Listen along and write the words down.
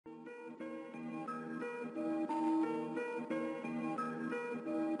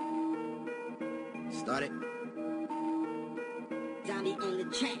Started.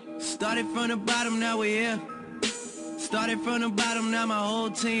 Started from the bottom, now we're here. Started from the bottom, now my whole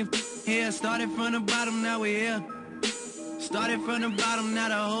team here. Started from the bottom, now we're here. Started from the bottom, now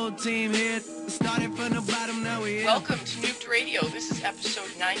the whole team here. Started from the bottom, now we're here. Welcome to Nuked Radio. This is episode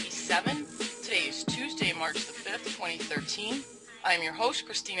 97. Today is Tuesday, March the 5th, 2013. I'm your host,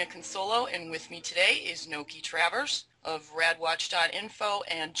 Christina Consolo, and with me today is Noki Travers of radwatch.info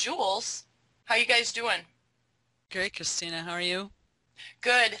and Jules. How you guys doing? Great, Christina. How are you?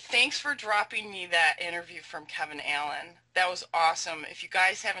 Good. Thanks for dropping me that interview from Kevin Allan. That was awesome. If you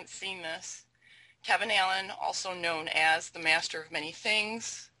guys haven't seen this, Kevin Allan, also known as the Master of Many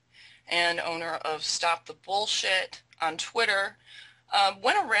Things and owner of Stop the Bullshit on Twitter,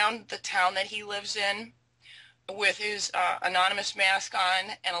 went around the town that he lives in with his anonymous mask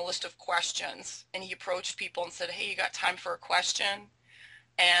on and a list of questions. And he approached people and said, hey, you got time for a question?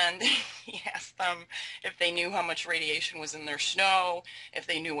 And he asked them if they knew how much radiation was in their snow, if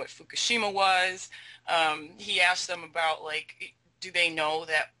they knew what Fukushima was. He asked them about, like, do they know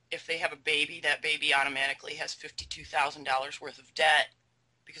that if they have a baby, that baby automatically has $52,000 worth of debt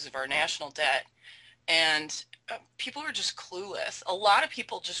because of our national debt. And people are just clueless. A lot of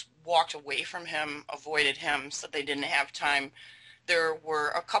people just walked away from him, avoided him, said they didn't have time. There were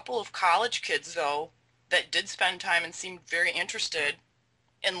a couple of college kids, though, that did spend time and seemed very interested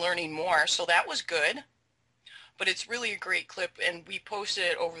in learning more, so that was good. But it's really a great clip, and we posted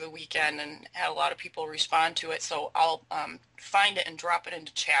it over the weekend and had a lot of people respond to it, so I'll find it and drop it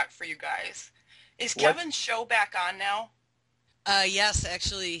into chat for you guys. Is Kevin's show back on now? Yes,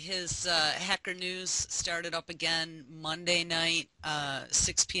 actually, his Hacker News started up again Monday night,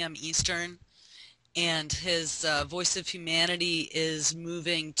 6 p.m. Eastern, and his Voice of Humanity is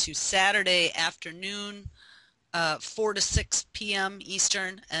moving to Saturday afternoon, 4 to 6 p.m.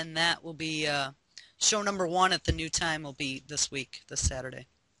 Eastern, and that will be show number 1 at the new time will be this week, this Saturday.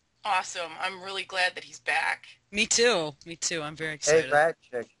 Awesome. I'm really glad that he's back. Me too. Me too. I'm very excited. Hey, Rat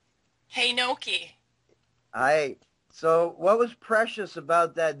Chick. Hey, Noki. Hi. So what was precious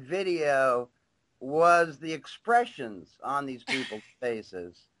about that video was the expressions on these people's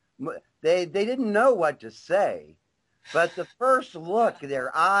faces. They didn't know what to say, but the first look,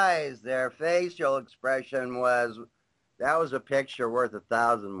 their eyes, their facial expression was a picture worth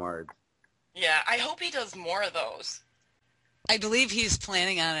 1,000 words. Yeah, I hope he does more of those. I believe he's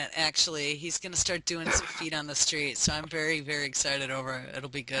planning on it, actually. He's going to start doing some feet on the street, so I'm very, very excited over it. It'll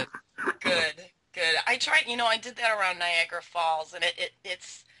be good. Good. I tried, I did that around Niagara Falls, and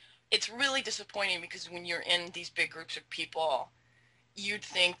it's really disappointing because when you're in these big groups of people, you'd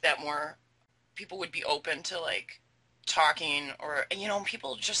think that more people would be open to, like, talking, or,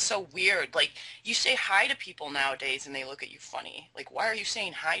 people are just so weird. Like, you say hi to people nowadays and they look at you funny. Like, why are you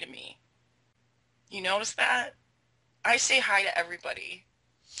saying hi to me? You notice that? I say hi to everybody.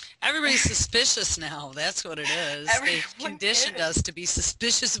 Everybody's suspicious now. That's what it is. They've conditioned us to be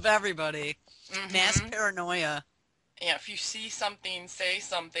suspicious of everybody. Mm-hmm. Mass paranoia. Yeah, if you see something, say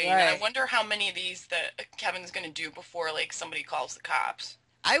something. Right. I wonder how many of these that Kevin's going to do before, like, somebody calls the cops.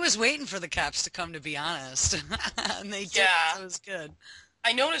 I was waiting for the cops to come, to be honest. And they did, yeah. So it was good.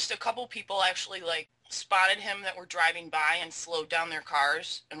 I noticed a couple people actually, like, spotted him that were driving by and slowed down their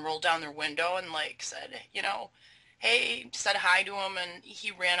cars and rolled down their window and, like, said, hey, said hi to him, and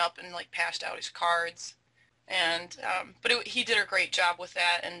he ran up and, like, passed out his cards. And but he did a great job with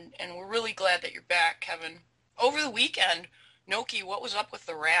that, and we're really glad that you're back, Kevin. Over the weekend, Noki, what was up with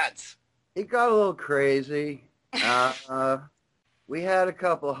the rads? It got a little crazy. We had a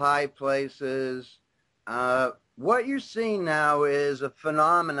couple high places. What you're seeing now is a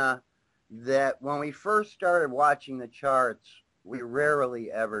phenomena that when we first started watching the charts, we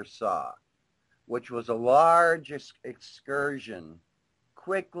rarely ever saw, which was a large excursion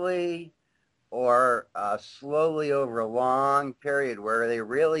quickly or slowly over a long period where they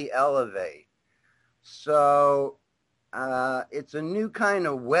really elevate. So it's a new kind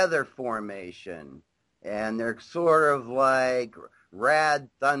of weather formation, and they're sort of like rad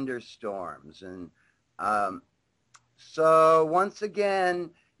thunderstorms. And so once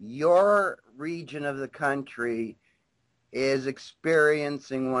again, your region of the country is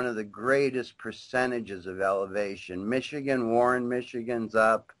experiencing one of the greatest percentages of elevation. Michigan, Warren, Michigan's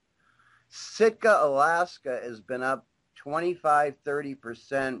up. Sitka, Alaska has been up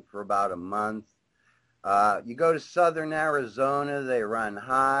 25-30% for about a month. You go to southern Arizona, they run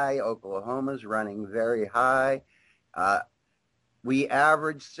high. Oklahoma's running very high. We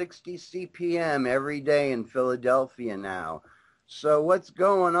average 60 CPM every day in Philadelphia now. So what's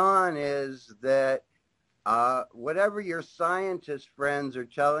going on is that whatever your scientist friends are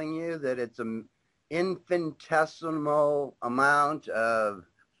telling you, that infinitesimal amount of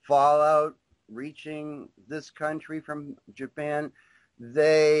fallout reaching this country from Japan,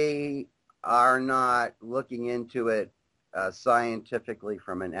 they are not looking into it scientifically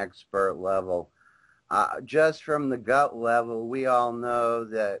from an expert level. Just from the gut level, we all know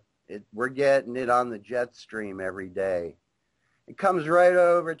that we're getting it on the jet stream every day. It comes right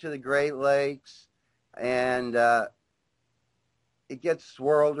over to the Great Lakes, and it gets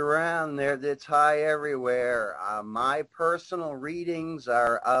swirled around there. It's high everywhere. My personal readings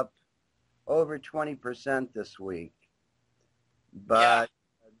are up over 20% this week. But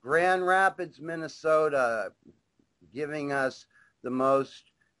Grand Rapids, Minnesota, giving us the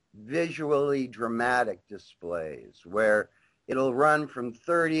most visually dramatic displays, where it'll run from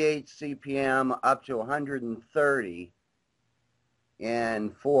 38 CPM up to 130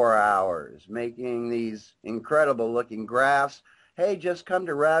 in 4 hours, making these incredible looking graphs. Hey, just come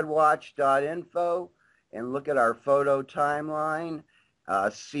to radwatch.info and look at our photo timeline.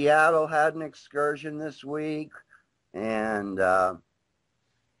 Seattle had an excursion this week, and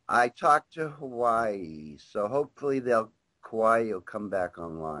I talked to Hawaii, so hopefully Kauai will come back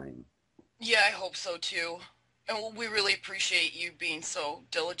online. Yeah, I hope so too. And we really appreciate you being so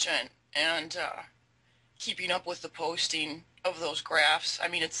diligent and keeping up with the posting of those graphs. I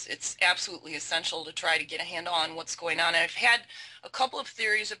mean, it's absolutely essential to try to get a handle on what's going on. I've had a couple of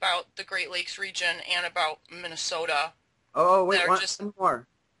theories about the Great Lakes region and about Minnesota. Oh, wait, one more.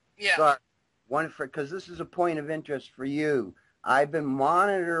 Yeah. Sorry. Because this is a point of interest for you. I've been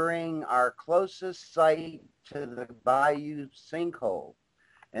monitoring our closest site to the Bayou sinkhole.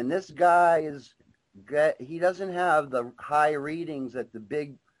 And this guy he doesn't have the high readings that the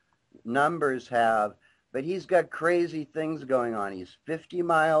big numbers have, but he's got crazy things going on. He's 50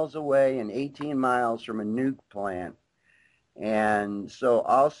 miles away and 18 miles from a nuke plant. And so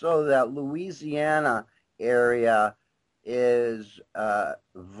also that Louisiana area is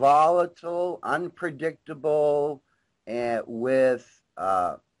volatile, unpredictable, and with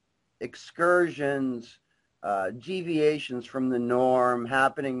excursions, deviations from the norm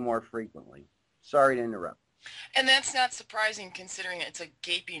happening more frequently. Sorry to interrupt. And that's not surprising considering it's a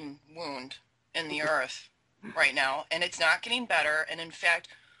gaping wound in the earth right now, and it's not getting better. And in fact,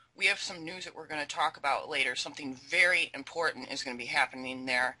 we have some news that we're going to talk about later. Something very important is going to be happening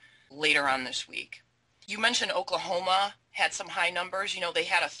there later on this week. You mentioned Oklahoma had some high numbers. You know, they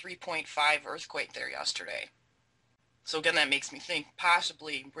had a 3.5 earthquake there yesterday. So again, that makes me think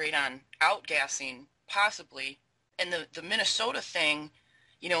possibly radon outgassing, possibly. And the Minnesota thing,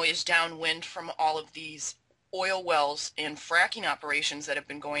 you know, is downwind from all of these oil wells and fracking operations that have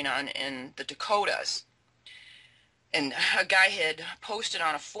been going on in the Dakotas. And a guy had posted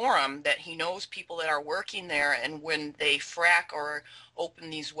on a forum that he knows people that are working there, and when they frack or open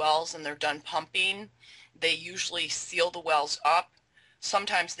these wells and they're done pumping, they usually seal the wells up.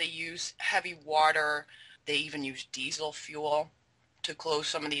 Sometimes they use heavy water. They even use diesel fuel to close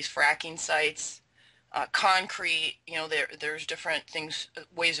some of these fracking sites. Concrete, you know, there's different things,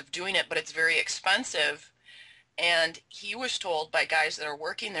 ways of doing it, but it's very expensive. And he was told by guys that are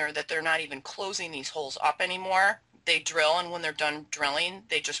working there that they're not even closing these holes up anymore. They drill, and when they're done drilling,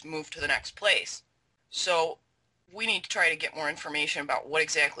 they just move to the next place. So we need to try to get more information about what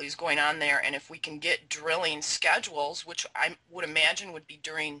exactly is going on there, and if we can get drilling schedules, which I would imagine would be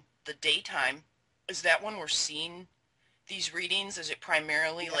during the daytime. Is that when we're seeing these readings? Is it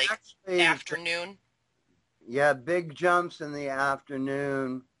primarily afternoon? Yeah, big jumps in the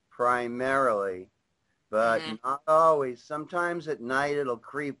afternoon primarily, but not always. Sometimes at night it'll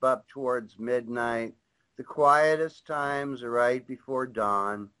creep up towards midnight. The quietest times are right before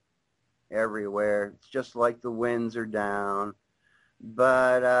dawn everywhere. It's just like the winds are down.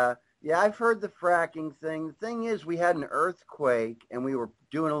 But yeah, I've heard the fracking thing. The thing is, we had an earthquake and we were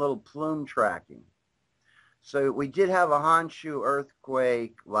doing a little plume tracking. So we did have a Honshu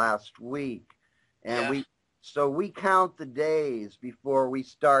earthquake last week, and we count the days before we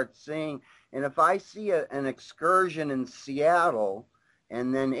start seeing. And if I see an excursion in Seattle,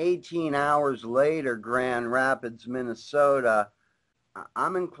 and then 18 hours later, Grand Rapids, Minnesota,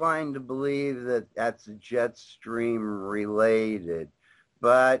 I'm inclined to believe that that's jet stream related.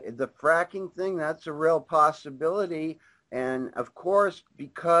 But the fracking thing, that's a real possibility. And of course,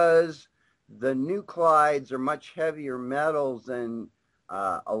 because the nuclides are much heavier metals than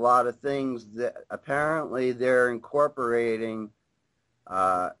a lot of things, that apparently they're incorporating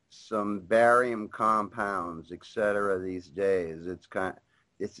some barium compounds, etc. these days.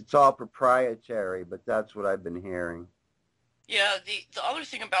 It's all proprietary, but that's what I've been hearing. Yeah, the other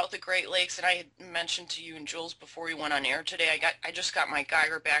thing about the Great Lakes, and I had mentioned to you and Jules before we went on air today, I just got my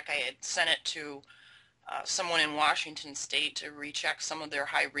Geiger back. I had sent it to someone in Washington State to recheck some of their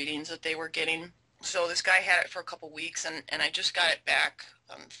high readings that they were getting. So this guy had it for a couple weeks, and I just got it back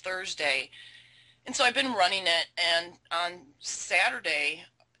on Thursday. And so I've been running it, and on Saturday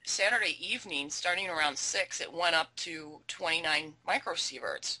evening, starting around 6, it went up to 29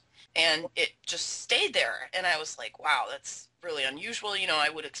 microsieverts, and it just stayed there. And I was like, wow, that's really unusual. You know, I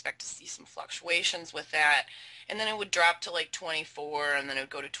would expect to see some fluctuations with that. And then it would drop to like 24, and then it would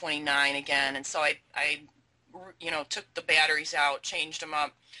go to 29 again. And so I took the batteries out, changed them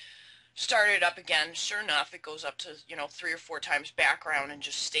up, started it up again. Sure enough, it goes up to, 3 or 4 times background and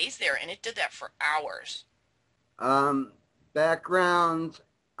just stays there. And it did that for hours. Background,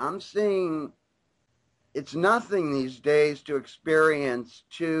 I'm seeing it's nothing these days to experience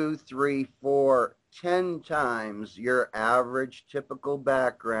 2, 3, 4, 10 times your average typical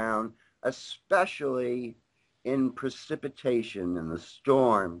background, especially in precipitation and the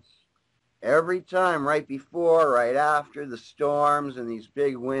storms. Every time, right before, right after the storms and these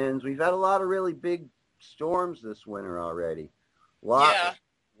big winds, we've had a lot of really big storms this winter already. Yeah.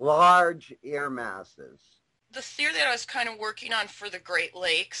 Large air masses. The theory that I was kind of working on for the Great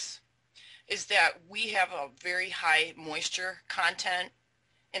Lakes is that we have a very high moisture content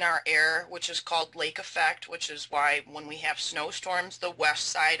in our air, which is called lake effect, which is why when we have snowstorms, the west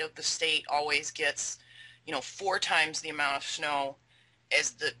side of the state always gets, 4 times the amount of snow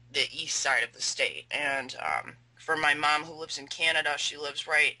as the east side of the state. And for my mom who lives in Canada, she lives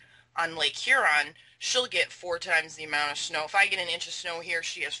right on Lake Huron, she'll get 4 times the amount of snow. If I get an inch of snow here,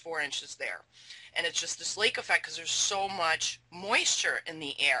 she has 4 inches there. And it's just this lake effect because there's so much moisture in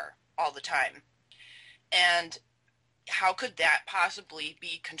the air all the time. And how could that possibly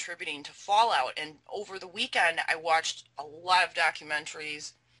be contributing to fallout? And over the weekend, I watched a lot of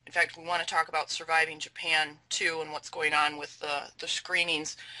documentaries. In fact, we want to talk about Surviving Japan, too, and what's going on with the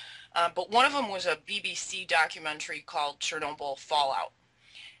screenings. But one of them was a BBC documentary called Chernobyl Fallout.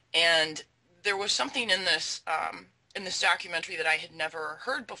 And there was something in this documentary that I had never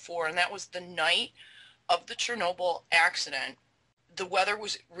heard before, and that was the night of the Chernobyl accident. The weather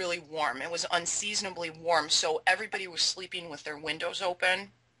was really warm. It was unseasonably warm, so everybody was sleeping with their windows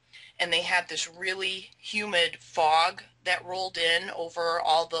open, and they had this really humid fog that rolled in over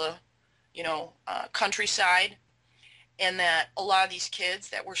all the, countryside, and that a lot of these kids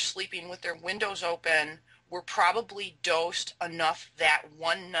that were sleeping with their windows open were probably dosed enough that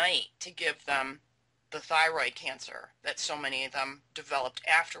one night to give them the thyroid cancer that so many of them developed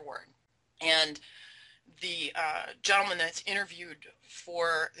afterward. And the gentleman that's interviewed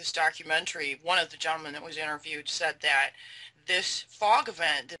for this documentary, one of the gentlemen that was interviewed, said that this fog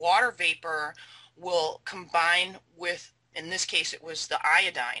event, the water vapor, will combine with, in this case it was the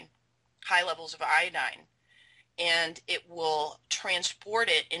iodine, high levels of iodine, and it will transport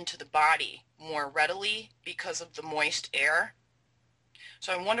it into the body more readily because of the moist air.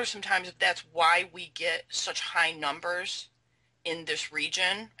 So I wonder sometimes if that's why we get such high numbers in this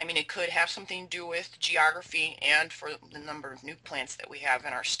region. I mean, it could have something to do with geography and for the number of nuke plants that we have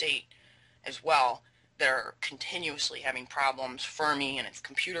in our state as well that are continuously having problems, Fermi and its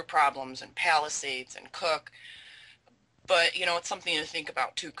computer problems, and Palisades and Cook. But, it's something to think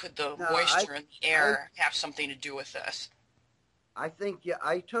about, too. Could the moisture in the air have something to do with this? I think,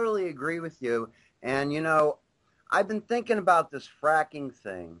 I totally agree with you. And, I've been thinking about this fracking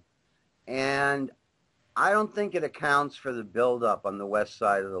thing, and I don't think it accounts for the buildup on the west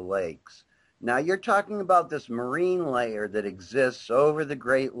side of the lakes. Now, you're talking about this marine layer that exists over the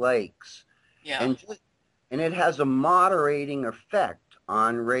Great Lakes. Yeah. And it has a moderating effect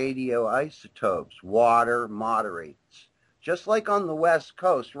on radioisotopes. Water moderates. Just like on the west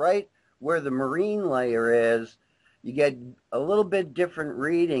coast, right where the marine layer is, you get a little bit different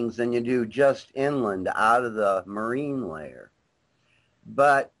readings than you do just inland out of the marine layer.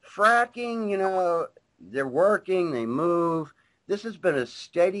 But fracking, they're working, they move. This has been a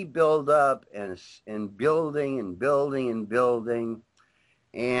steady buildup and building and building and building.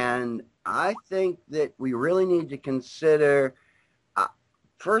 And I think that we really need to consider,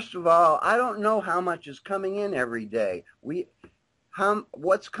 first of all, I don't know how much is coming in every day.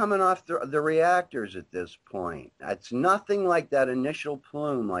 What's coming off the reactors at this point? It's nothing like that initial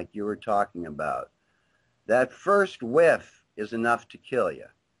plume like you were talking about. That first whiff is enough to kill you.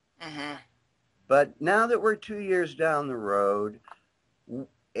 Mm-hmm. But now that we're 2 years down the road,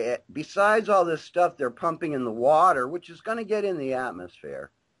 besides all this stuff they're pumping in the water, which is going to get in the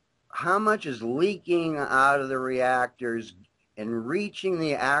atmosphere, how much is leaking out of the reactors and reaching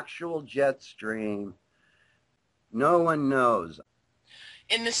the actual jet stream? No one knows.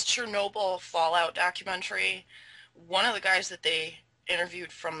 In this Chernobyl Fallout documentary, one of the guys that they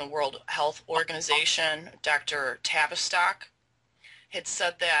interviewed from the World Health Organization, Dr. Tavistock, had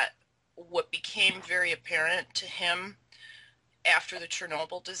said that what became very apparent to him after the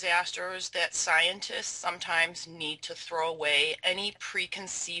Chernobyl disaster is that scientists sometimes need to throw away any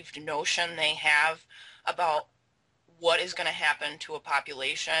preconceived notion they have about what is going to happen to a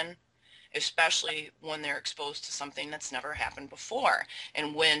population, especially when they're exposed to something that's never happened before.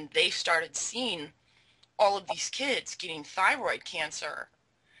 And when they started seeing all of these kids getting thyroid cancer,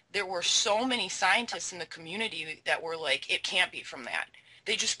 there were so many scientists in the community that were like, it can't be from that.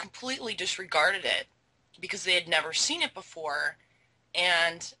 They just completely disregarded it because they had never seen it before.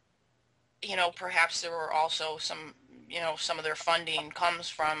 And, you know, perhaps there were also some, you know, some of their funding comes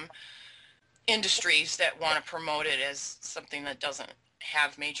from industries that want to promote it as something that doesn't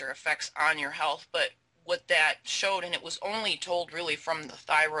have major effects on your health. But what that showed, and it was only told really from the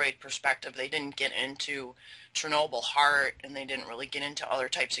thyroid perspective, they didn't get into Chernobyl heart, and they didn't really get into other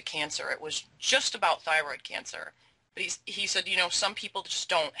types of cancer. It was just about thyroid cancer. But he said, you know, some people just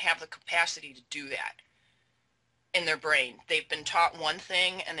don't have the capacity to do that in their brain. They've been taught one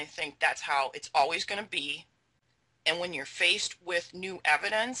thing, and they think that's how it's always going to be. And when you're faced with new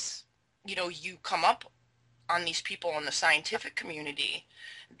evidence, you know, you come up on these people in the scientific community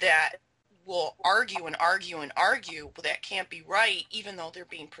that will argue and argue and argue, but that can't be right, even though they're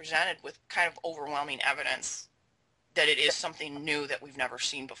being presented with kind of overwhelming evidence that it is something new that we've never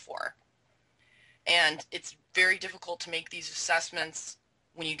seen before. And it's very difficult to make these assessments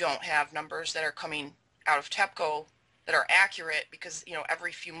when you don't have numbers that are coming out of TEPCO that are accurate, because, you know,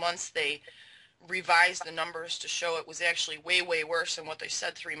 every few months they revise the numbers to show it was actually way, way worse than what they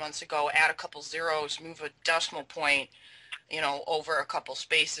said 3 months ago. Add a couple zeros, move a decimal point, you know, over a couple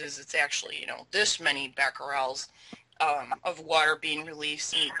spaces. It's actually, you know, this many becquerels of water being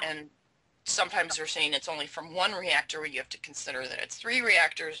released, and sometimes they're saying it's only from one reactor, where you have to consider that it's 3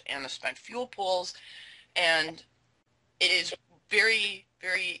 reactors and the spent fuel pools, and it is very,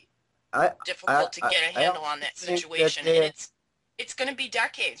 very difficult to get a handle on that situation, and it's going to be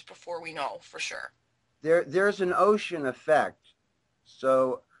decades before we know for sure. There's an ocean effect,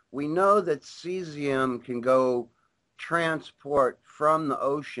 so we know that cesium can go transport from the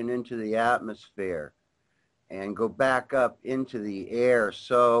ocean into the atmosphere and go back up into the air.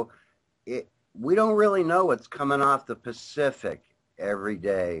 So we don't really know what's coming off the Pacific every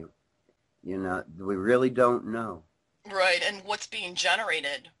day. You know, we really don't know. Right, and what's being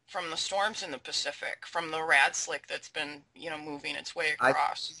generated from the storms in the Pacific, from the rad slick that's been, you know, moving its way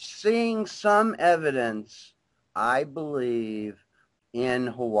across. I'm seeing some evidence, I believe, in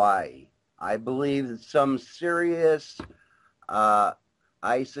Hawaii. I believe that some serious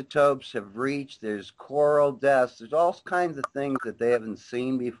isotopes have reached. There's coral deaths. There's all kinds of things that they haven't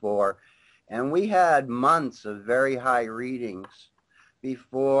seen before. And we had months of very high readings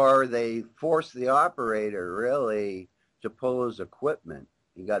before they forced the operator really to pull his equipment.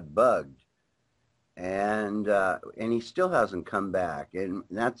 He got bugged. And he still hasn't come back. And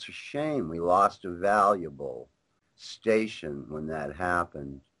that's a shame. We lost a valuable station when that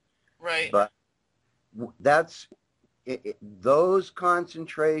happened. Right. But that's those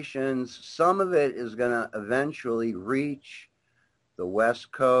concentrations. Some of it is going to eventually reach the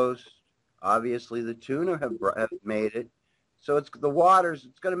West Coast. Obviously, the tuna have made it. So it's the waters.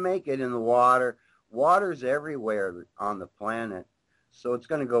 It's going to make it in the water. Water's everywhere on the planet. So it's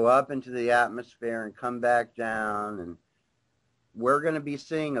going to go up into the atmosphere and come back down. And we're going to be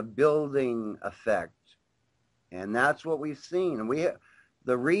seeing a building effect. And that's what we've seen. And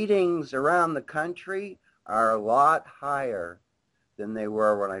the readings around the country are a lot higher than they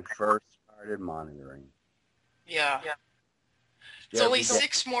were when I first started monitoring. Yeah. It's only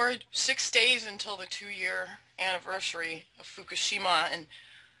 6 days until the 2-year anniversary of Fukushima, and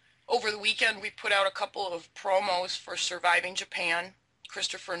over the weekend we put out a couple of promos for Surviving Japan,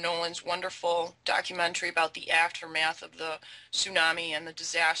 Christopher Noland's wonderful documentary about the aftermath of the tsunami and the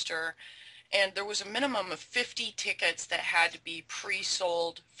disaster. And there was a minimum of 50 tickets that had to be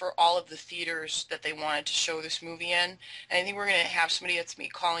pre-sold for all of the theaters that they wanted to show this movie in. And I think we're going to have somebody that's me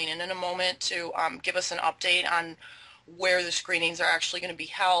calling in a moment to give us an update on where the screenings are actually going to be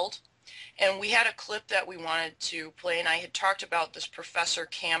held. And we had a clip that we wanted to play, and I had talked about this Professor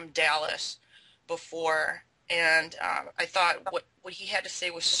Cham Dallas before, and I thought what he had to say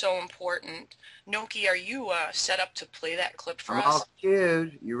was so important. Noki, are you set up to play that clip for us? I'm all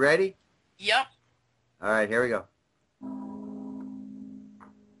cued. You ready? Yep. All right, here we go.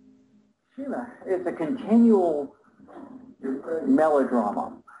 It's a continual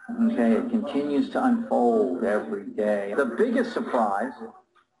melodrama. Okay, it continues to unfold every day. The biggest surprise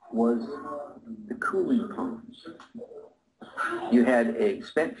was the cooling pumps. You had a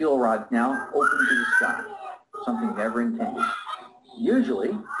spent fuel rod now open to the sky, something never intended.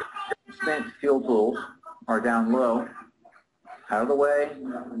 Usually, spent fuel pools are down low, out of the way,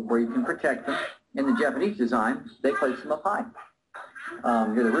 where you can protect them. In the Japanese design, they place them up high,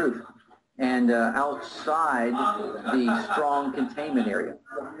 near the roof, and outside the strong containment area,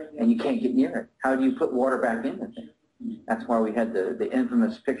 and you can't get near it. How do you put water back in the thing? That's why we had the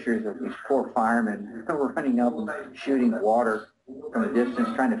infamous pictures of these poor firemen running up and shooting water from a distance,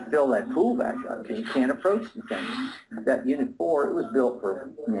 trying to fill that pool back up, because you can't approach the thing. That Unit 4, it was built for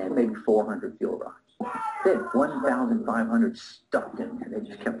maybe 400 fuel rods. They had 1,500 stuffed in there. They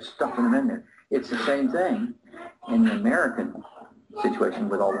just kept stuffing them in there. It's the same thing in the American situation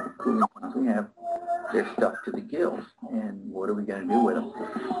with all the cooling plants we have. They're stuffed to the gills, and what are we going to do with them?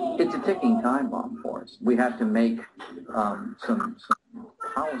 It's a ticking time bomb for us. We have to make some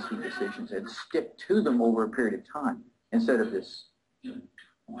policy decisions and stick to them over a period of time instead of this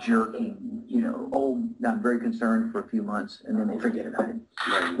jerking, oh, I'm very concerned for a few months, and then they forget about it,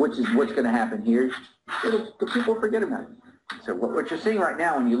 which is what's going to happen here. The people forget about it. So what you're seeing right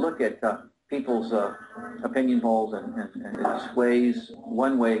now when you look at people's opinion polls and it sways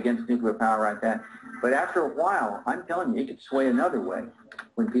one way against nuclear power like that. But after a while, I'm telling you, it could sway another way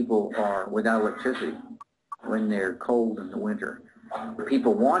when people are without electricity, when they're cold in the winter.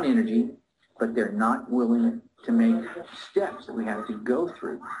 People want energy, but they're not willing to make steps that we have to go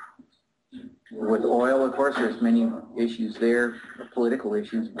through. With oil, of course, there's many issues there, political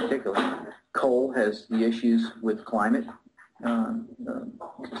issues in particular. Coal has the issues with climate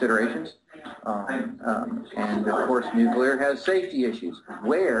considerations. And of course, nuclear has safety issues.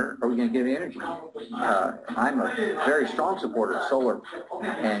 Where are we going to get energy? I'm a very strong supporter of solar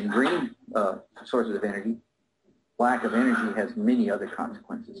and green sources of energy. Lack of energy has many other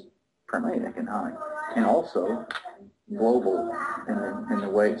consequences, primarily economic, and also global in the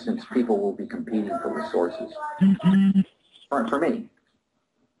way, since people will be competing for resources. For me,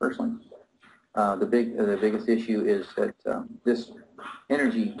 personally, the biggest issue is that this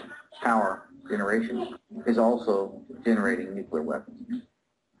energy power generation is also generating nuclear weapons.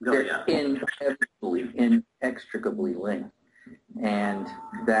 They're inextricably linked, and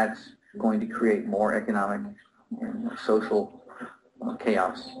that's going to create more economic and social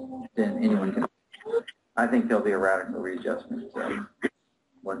chaos than anyone can. I think there'll be a radical readjustment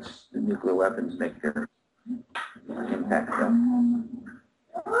once the nuclear weapons make their impact.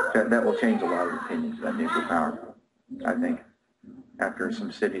 That will change a lot of opinions about nuclear power, I think, after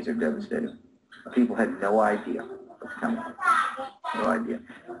some cities are devastated. People had no idea what's coming. No idea.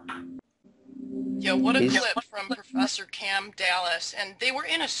 Yeah, what a clip from Professor Cham Dallas. And they were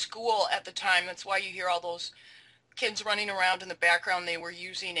in a school at the time. That's why you hear all those kids running around in the background. They were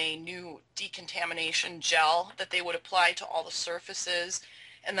using a new decontamination gel that they would apply to all the surfaces.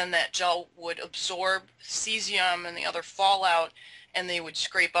 And then that gel would absorb cesium and the other fallout, and they would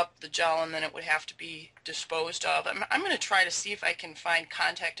scrape up the gel, and then it would have to be disposed of. I'm going to try to see if I can find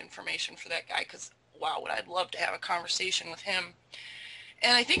contact information for that guy, because, wow, I'd love to have a conversation with him.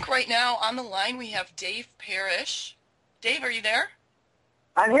 And I think right now on the line we have Dave Parrish. Dave, are you there?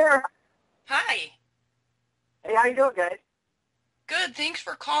 I'm here. Hi. Hey, how you doing, guys? Good. Thanks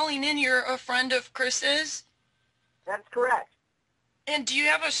for calling in. You're a friend of Chris's? That's correct. And do you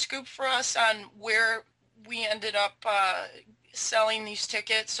have a scoop for us on where we ended up selling these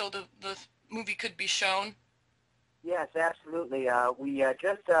tickets so the movie could be shown? Yes, absolutely. We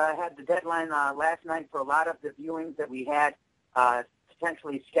just had the deadline last night for a lot of the viewings that we had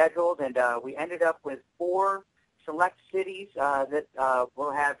potentially scheduled, and we ended up with 4 select cities that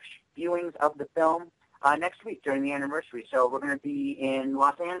will have viewings of the film next week during the anniversary. So we're going to be in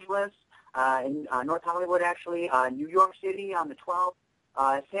Los Angeles, in North Hollywood, actually, New York City on the 12th.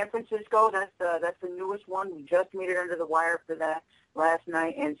 San Francisco, that's the newest one. We just made it under the wire for that last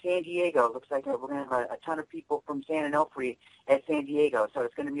night. And San Diego, looks like we're going to have a ton of people from San Onofre at San Diego, so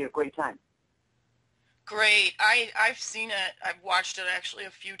it's going to be a great time. Great. I've seen it. I've watched it actually a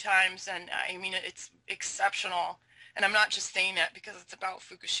few times, and I mean, it's exceptional. And I'm not just saying that because it's about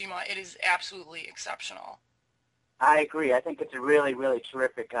Fukushima. It is absolutely exceptional. I agree. I think it's a really, really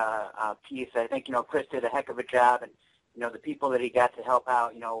terrific piece. I think, Chris did a heck of a job, and the people that he got to help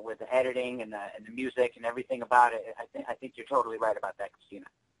out, with the editing and the music and everything about it, I think you're totally right about that, Christina.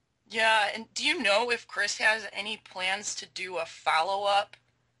 Yeah, and do you know if Chris has any plans to do a follow-up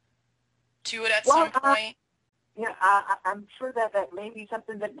to it at some point? Yeah, I'm sure that may be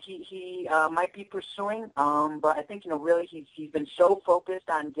something that he might be pursuing, but I think, really he's been so focused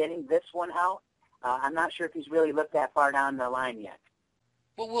on getting this one out, I'm not sure if he's really looked that far down the line yet.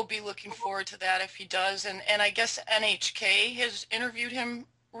 Well, we'll be looking forward to that if he does. And I guess NHK has interviewed him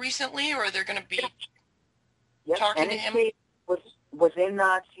recently, or they're going to be Yep, talking to him? NHK was in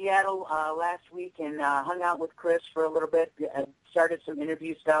Seattle last week and hung out with Chris for a little bit, started some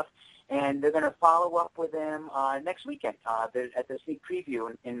interview stuff, and they're going to follow up with him next weekend at the sneak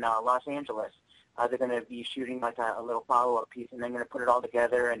preview in Los Angeles. They're going to be shooting like a little follow-up piece, and they're going to put it all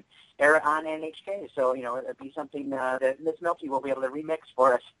together and air it on NHK. So, you know, it'll be something that Miss Milky will be able to remix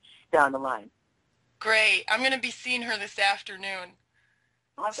for us down the line. Great. I'm going to be seeing her this afternoon.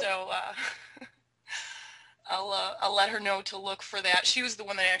 Awesome. So I'll let her know to look for that. She was the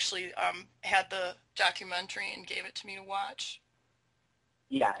one that actually had the documentary and gave it to me to watch.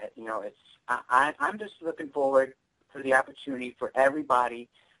 Yeah, you know, I'm just looking forward for the opportunity for everybody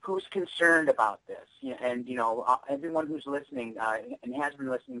who's concerned about this, and everyone who's listening and has been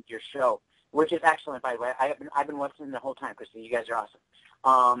listening to your show, which is excellent, by the way. I've been listening the whole time, Christine. You guys are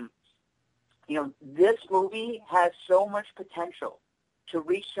awesome. This movie has so much potential to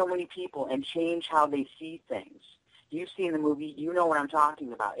reach so many people and change how they see things. You've seen the movie. You know what I'm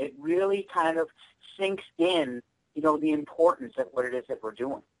talking about. It really kind of sinks in, the importance of what it is that we're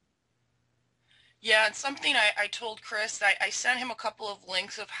doing. Yeah, and something I told Chris, I sent him a couple of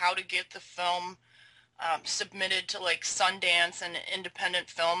links of how to get the film submitted to like Sundance and independent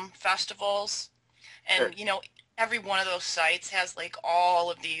film festivals. And, Sure. Every one of those sites has like all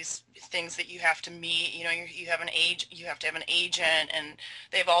of these things that you have to meet. You have you have to have an agent, and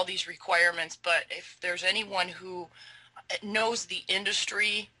they have all these requirements. But if there's anyone who knows the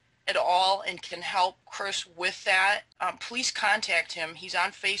industry at all and can help Chris with that, please contact him. He's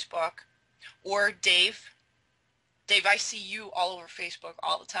on Facebook. Or Dave. Dave, I see you all over Facebook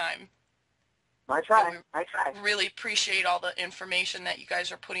all the time. I try. So we really appreciate all the information that you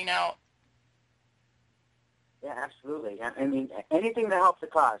guys are putting out. Yeah, absolutely. I mean, anything that helps the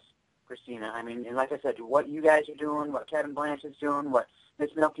cause, Christina. I mean, and like I said, what you guys are doing, what Kevin Blanche is doing, what Miss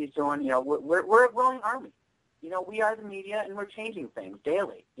Milky's doing, we're a growing army. We are the media, and we're changing things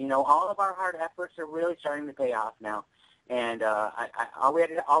daily. All of our hard efforts are really starting to pay off now. And all we got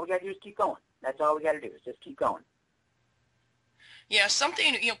to do is keep going. That's all we got to do is just keep going. Yeah,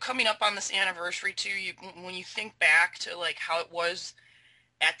 something, coming up on this anniversary too, when you think back to like how it was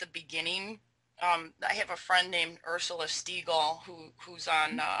at the beginning, I have a friend named Ursula Stiegel who's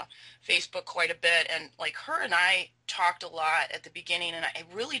on Facebook quite a bit, and like her and I talked a lot at the beginning, and I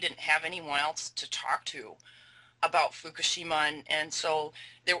really didn't have anyone else to talk to about Fukushima, and so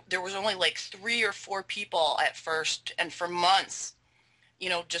there was only like 3 or 4 people at first, and for months,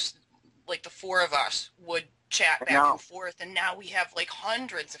 just like the 4 of us would chat back and forth, and now we have like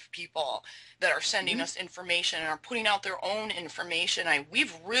hundreds of people that are sending us information and are putting out their own information.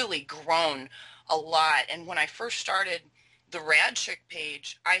 We've really grown a lot, and when I first started the Rad Chick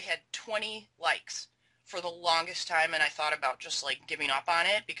page, I had 20 likes for the longest time, and I thought about just like giving up on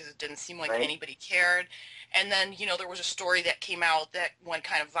it because it didn't seem like anybody cared. And then, there was a story that came out that went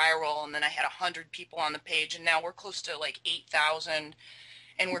kind of viral, and then I had 100 people on the page, and now we're close to like 8,000,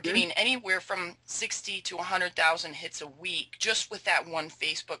 and we're getting anywhere from 60 to 100,000 hits a week just with that one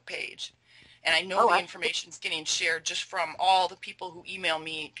Facebook page. And I know the information's getting shared just from all the people who email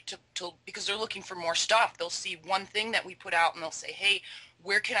me because they're looking for more stuff. They'll see one thing that we put out, and they'll say, hey,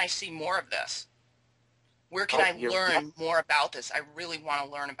 where can I see more of this? Where can I learn more about this? I really want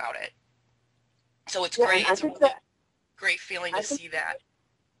to learn about it. So it's great. It's a really great feeling to see that.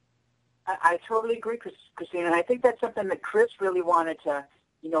 I totally agree, Christina. And I think that's something that Chris really wanted to,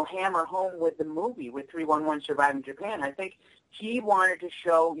 hammer home with the movie, with 311 Surviving Japan. I think he wanted to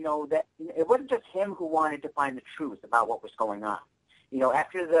show, that it wasn't just him who wanted to find the truth about what was going on.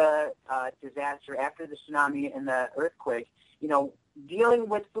 After the disaster, after the tsunami and the earthquake, dealing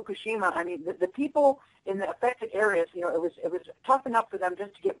with Fukushima, I mean, the people in the affected areas, it was tough enough for them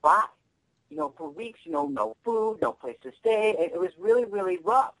just to get by. For weeks, no food, no place to stay. It was really, really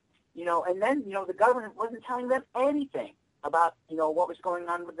rough. And then, the government wasn't telling them anything about, what was going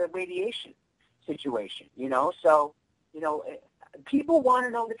on with the radiation situation, So, people want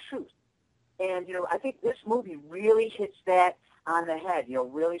to know the truth. And, I think this movie really hits that on the head,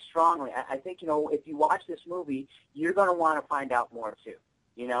 really strongly. I think, if you watch this movie, you're going to want to find out more, too,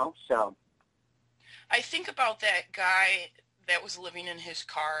 so. I think about that guy that was living in his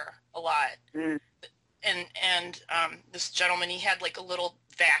car a lot. And this gentleman, he had like a little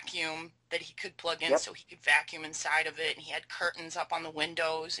vacuum that he could plug in so he could vacuum inside of it, and he had curtains up on the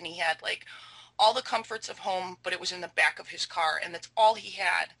windows, and he had like all the comforts of home, but it was in the back of his car, and that's all he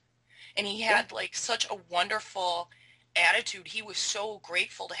had. And he had like such a wonderful attitude. He was so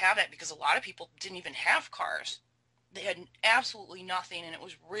grateful to have that because a lot of people didn't even have cars. they had absolutely nothing, and it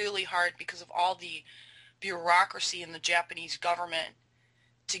was really hard because of all the bureaucracy in the Japanese government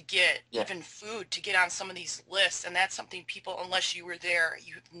to get even food, to get on some of these lists. And that's something people, unless you were there,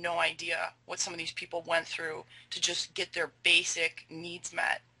 you have no idea what some of these people went through to just get their basic needs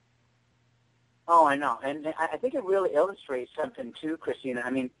met. Oh, I know. And I think it really illustrates something too, Christina. I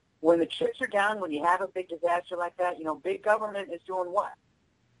mean, when the chips are down, when you have a big disaster like that, big government is doing what?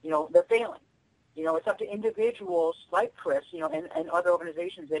 They're failing. It's up to individuals like Chris, and other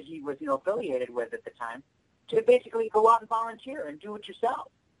organizations that he was, affiliated with at the time, to basically go out and volunteer and do it yourself.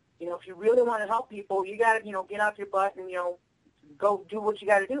 If you really want to help people, you got to, get off your butt and, go do what you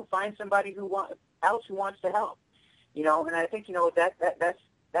got to do. Find somebody else who wants to help. And I think,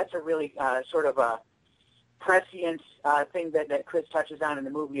 that's a really sort of a prescient thing that Chris touches on in the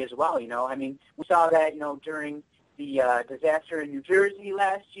movie as well. I mean, we saw that, during the disaster in New Jersey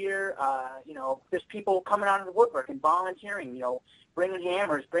last year. There's people coming out of the woodwork and volunteering, bringing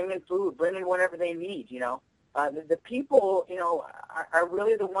hammers, bringing food, bringing whatever they need, The people, are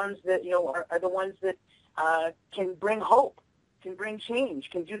really the ones that, are the ones that can bring hope, can bring change,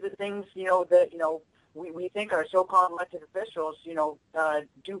 can do the things, that, we think our so-called elected officials,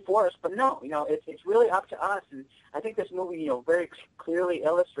 do for us. But no, it's really up to us. And I think this movie, very clearly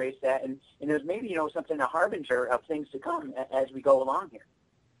illustrates that. And there's maybe, something, a harbinger of things to come as we go along here.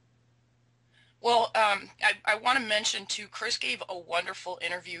 Well, I want to mention, too, Chris gave a wonderful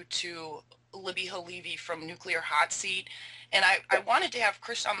interview to Libby Halevi from Nuclear Hot Seat. And I wanted to have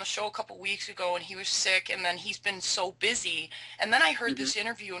Chris on the show a couple weeks ago, and he was sick, and then he's been so busy. And then I heard this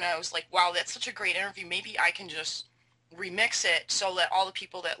interview, and I was like, wow, that's such a great interview. Maybe I can just remix it so that all the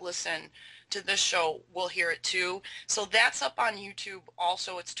people that listen to this show will hear it, too. So that's up on YouTube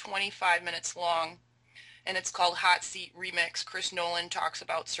also. It's 25 minutes long, and it's called Hot Seat Remix. Chris Noland talks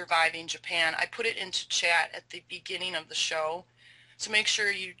about surviving Japan. I put it into chat at the beginning of the show. So make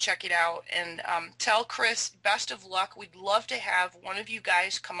sure you check it out, and tell Chris best of luck. We'd love to have one of you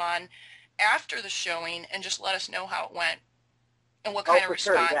guys come on after the showing and just let us know how it went and what kind of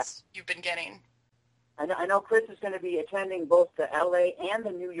response you've been getting. I know Chris is going to be attending both the L.A. and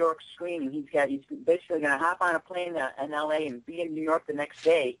the New York screening. He's basically going to hop on a plane in L.A. and be in New York the next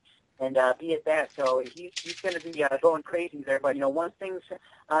day and be at that. So he's going to be going crazy there. But, once things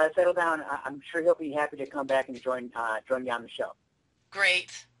settle down, I'm sure he'll be happy to come back and join you on the show.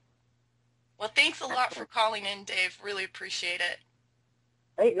 Great. Well, thanks a lot for calling in, Dave. Really appreciate it.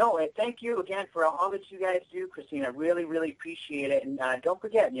 Hey, no, thank you again for all that you guys do, Christina. Really, really appreciate it. And don't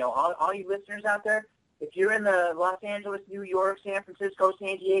forget, all you listeners out there, if you're in the Los Angeles, New York, San Francisco,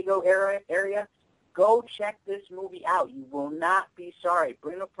 San Diego area, go check this movie out. You will not be sorry.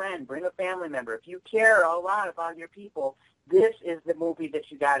 Bring a friend, bring a family member. If you care a lot about your people, this is the movie that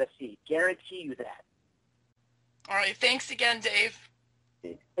you got to see. Guarantee you that. All right. Thanks again, Dave.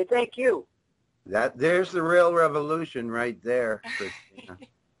 Hey, thank you. There's the real revolution right there, Christina.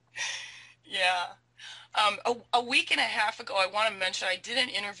 Yeah. A week and a half ago, I want to mention I did an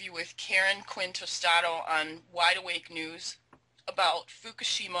interview with Karen Quinn Tostado on Wide Awake News about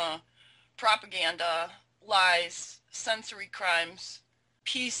Fukushima, propaganda, lies, sensory crimes,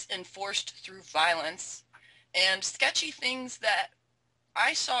 peace enforced through violence, and sketchy things that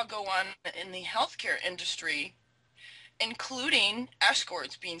I saw go on in the healthcare industry, including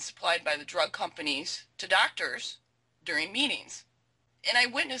escorts being supplied by the drug companies to doctors during meetings. And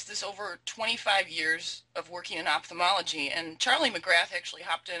I witnessed this over 25 years of working in ophthalmology. And Charlie McGrath actually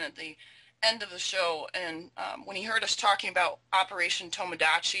hopped in at the end of the show, and when he heard us talking about Operation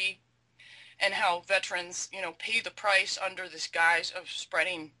Tomodachi and how veterans, pay the price under this guise of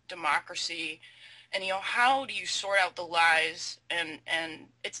spreading democracy, and how do you sort out the lies and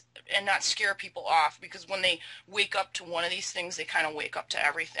not scare people off, because when they wake up to one of these things, they kind of wake up to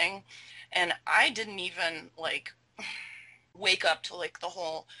everything. And I didn't even wake up to the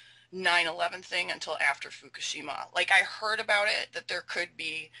whole 9/11 thing until after Fukushima. I heard about it, that there could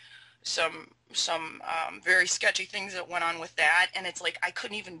be some very sketchy things that went on with that, and it's I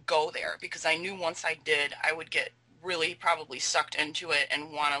couldn't even go there because I knew once I did, I would get really probably sucked into it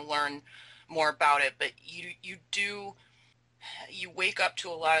and want to learn more about it. But you wake up to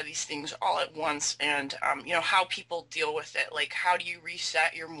a lot of these things all at once, and how people deal with it. How do you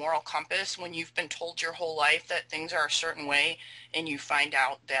reset your moral compass when you've been told your whole life that things are a certain way and you find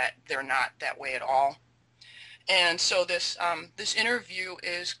out that they're not that way at all? And so this interview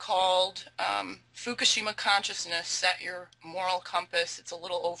is called Fukushima Consciousness, Set Your Moral Compass. It's a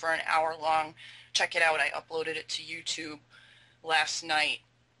little over an hour long. Check it out. I uploaded it to YouTube last night.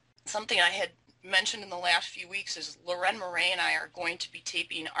 Something I had mentioned in the last few weeks is Loren Murray and I are going to be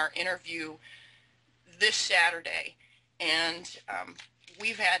taping our interview this Saturday. And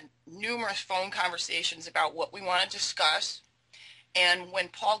we've had numerous phone conversations about what we want to discuss. And when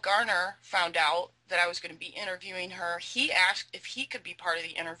Paul Garner found out that I was going to be interviewing her, he asked if he could be part of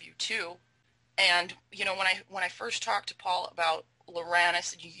the interview too. And, you know, when I first talked to Paul about Loren, I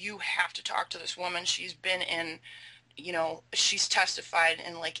said, you have to talk to this woman. She's been in, you know, she's testified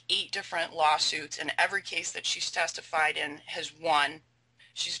in like 8 different lawsuits, and every case that she's testified in has won.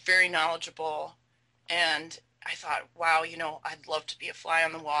 She's very knowledgeable. And I thought, wow, you know, I'd love to be a fly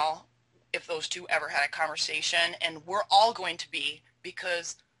on the wall if those two ever had a conversation. And we're all going to be,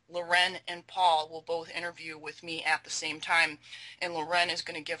 because Loren and Paul will both interview with me at the same time. And Loren is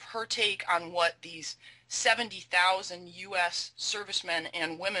going to give her take on what these 70,000 U.S. servicemen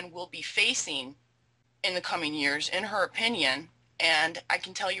and women will be facing in the coming years, in her opinion. And I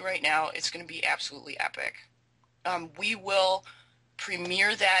can tell you right now, it's going to be absolutely epic. We will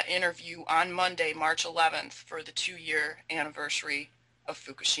premiere that interview on Monday, March 11th, for the 2-year anniversary of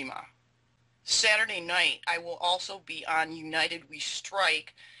Fukushima. Saturday night, I will also be on United We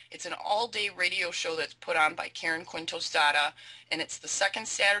Strike. It's an all-day radio show that's put on by Karen Quintosdata, and it's the second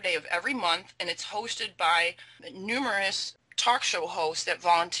Saturday of every month, and it's hosted by numerous talk show hosts that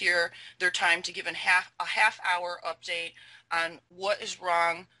volunteer their time to give a half-hour update on what is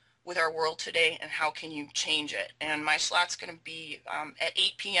wrong with our world today and how can you change it. And my slot's going to be at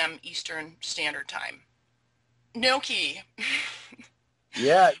 8 p.m. Eastern Standard Time. Noki.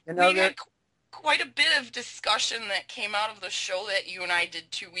 Yeah, you know, we had quite a bit of discussion that came out of the show that you and I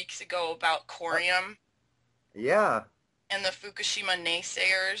did 2 weeks ago about corium. Yeah. And the Fukushima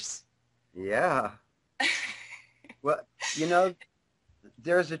naysayers. Yeah. Well, you know,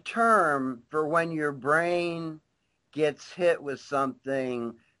 there's a term for when your brain gets hit with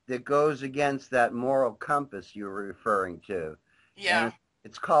something that goes against that moral compass you were referring to. Yeah. And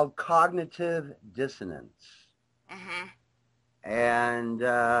it's called cognitive dissonance. Mm-hmm. And,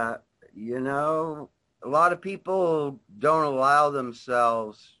 you know, a lot of people don't allow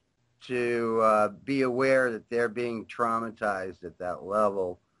themselves to be aware that they're being traumatized at that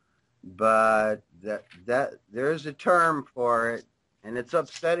level. But that there's a term for it, and it's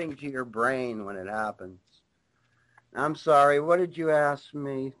upsetting to your brain when it happens. I'm sorry, what did you ask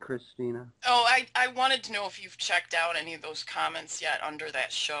me, Christina? Oh, I wanted to know if you've checked out any of those comments yet under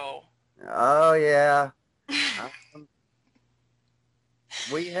that show. Oh, yeah.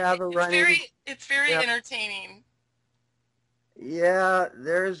 We have a running... It's very entertaining. Yeah,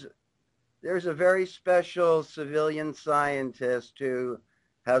 there's a very special civilian scientist who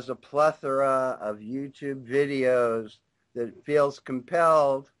has a plethora of YouTube videos that feels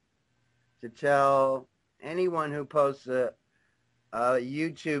compelled to tell anyone who posts a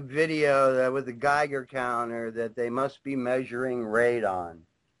YouTube video that with a Geiger counter that they must be measuring radon.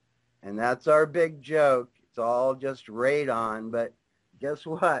 And that's our big joke. It's all just radon, but guess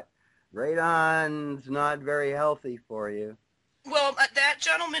what? Radon's not very healthy for you. Well, that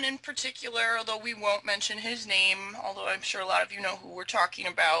gentleman in particular, although we won't mention his name, although I'm sure a lot of you know who we're talking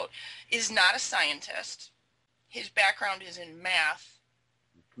about, is not a scientist. His background is in math.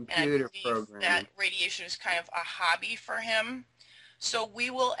 Computer and I believe programming. that radiation is kind of a hobby for him. So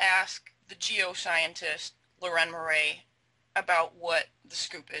we will ask the geoscientist, Loren Murray, about what the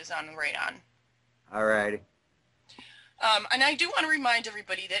scoop is on radon. All righty. And I do want to remind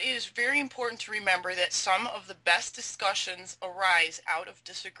everybody that it is very important to remember that some of the best discussions arise out of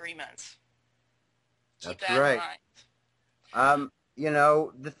disagreements. Keep That's that right. in mind. You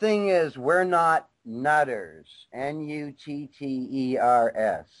know, the thing is, we're not nutters. Nutters.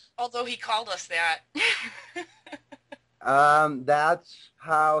 Although he called us that. That's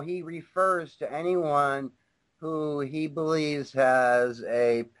how he refers to anyone who he believes has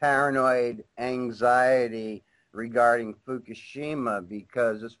a paranoid anxiety regarding Fukushima,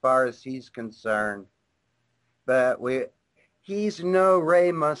 because as far as he's concerned, he's no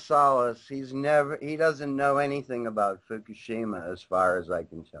Ray Masalas. He doesn't know anything about Fukushima as far as I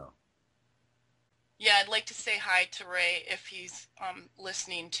can tell. Yeah, I'd like to say hi to Ray if he's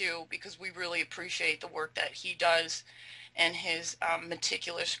listening too, because we really appreciate the work that he does and his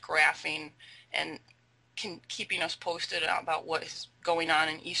meticulous graphing and keeping us posted about what is going on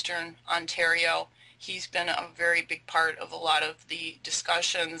in Eastern Ontario. He's been a very big part of a lot of the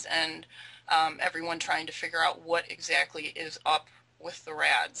discussions and everyone trying to figure out what exactly is up with the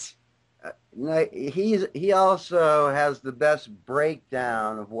RADs. He also has the best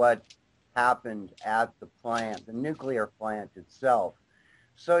breakdown of what happened at the plant, the nuclear plant itself.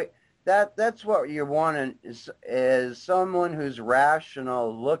 So that's what you want is someone who's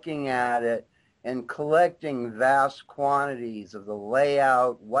rational, looking at it and collecting vast quantities of the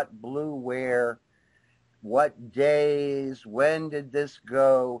layout, what blew where, what days, when did this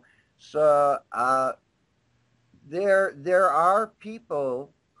go? So there are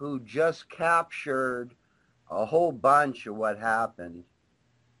people who just captured a whole bunch of what happened.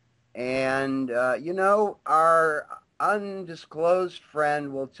 And, our undisclosed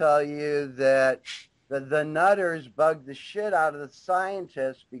friend will tell you that the nutters bug the shit out of the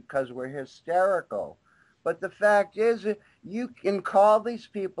scientists because we're hysterical. But the fact is, you can call these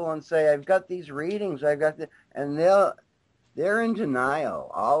people and say, I've got these readings, and they're in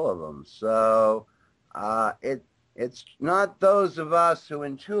denial, all of them. So it's not those of us who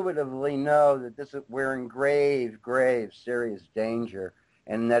intuitively know that we're in grave, grave, serious danger,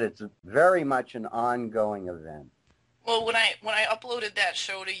 and that it's very much an ongoing event. Well, when I uploaded that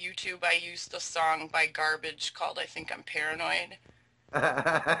show to YouTube, I used a song by Garbage called "I Think I'm Paranoid."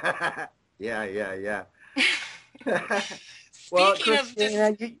 Yeah. Well, Speaking of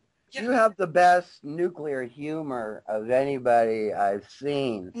Christina, this, you have the best nuclear humor of anybody I've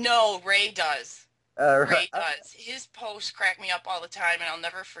seen. no, Ray does. Ray Uh, does. His posts crack me up all the time, and I'll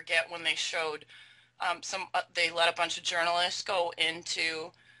never forget when they showed they let a bunch of journalists go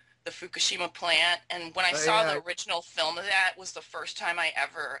into the Fukushima plant, and when I saw yeah. the original film of that was the first time I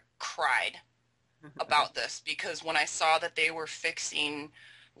ever cried about this, because when I saw that they were fixing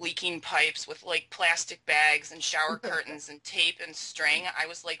leaking pipes with like plastic bags and shower curtains and tape and string, I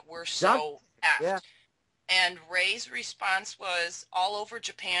was like, we're so effed. Yeah. And Ray's response was, all over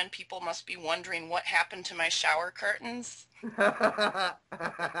Japan, people must be wondering what happened to my shower curtains.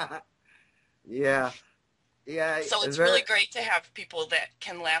 Yeah. Yeah. So it's really great to have people that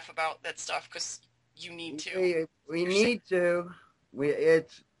can laugh about that stuff, because you need to. We need to.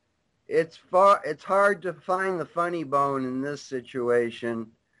 It's hard to find the funny bone in this situation.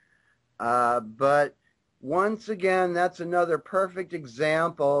 But once again, that's another perfect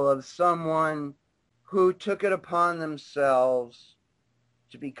example of someone who took it upon themselves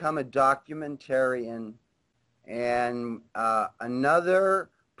to become a documentarian, and another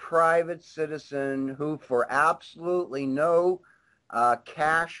private citizen who, for absolutely no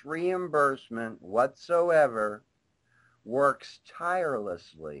cash reimbursement whatsoever, works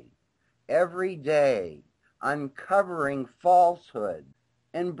tirelessly every day uncovering falsehood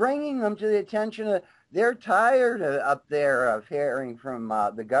and bringing them to the attention of, they're tired up there of hearing from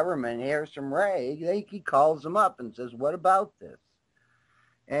the government. Here's from Ray. He calls them up and says, what about this?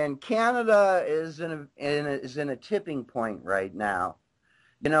 And Canada is in a tipping point right now.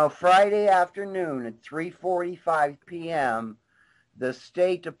 Friday afternoon at 3:45 p.m., the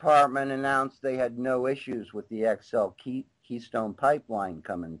State Department announced they had no issues with the XL Keystone pipeline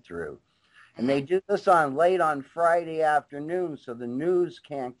coming through. And they do this late on Friday afternoon, so the news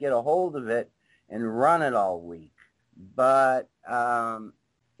can't get a hold of it and run it all week. But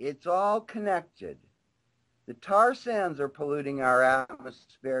it's all connected. The tar sands are polluting our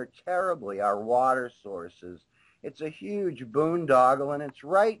atmosphere terribly, our water sources. It's a huge boondoggle, and it's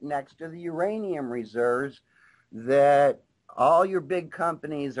right next to the uranium reserves that all your big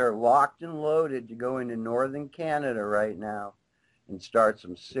companies are locked and loaded to go into northern Canada right now and start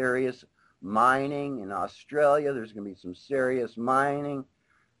some serious mining. In Australia, there's going to be some serious mining.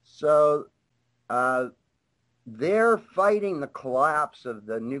 So they're fighting the collapse of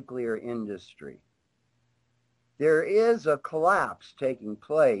the nuclear industry. There is a collapse taking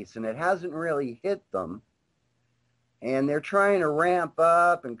place, and it hasn't really hit them. And they're trying to ramp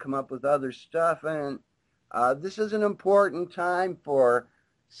up and come up with other stuff. And this is an important time for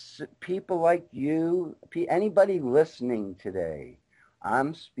people like you, anybody listening today.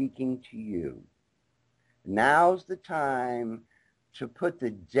 I'm speaking to you. Now's the time to put the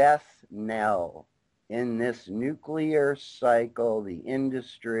death knell in this nuclear cycle, the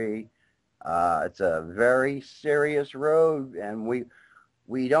industry. It's a very serious road, and we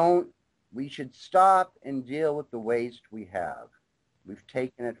should stop and deal with the waste we have. We've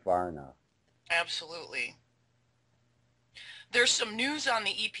taken it far enough. Absolutely. There's some news on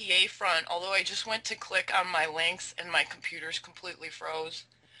the EPA front, although I just went to click on my links and my computer's completely froze.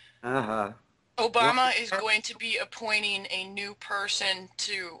 Uh-huh. Obama is going to be appointing a new person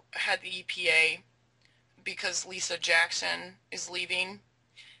to head the EPA because Lisa Jackson is leaving.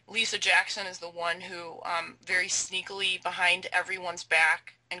 Lisa Jackson is the one who very sneakily, behind everyone's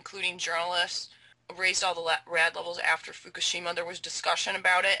back, including journalists, raised all the rad levels after Fukushima. There was discussion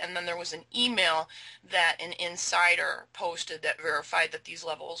about it, and then there was an email that an insider posted that verified that these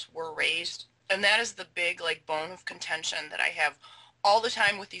levels were raised. And that is the big bone of contention that I have all the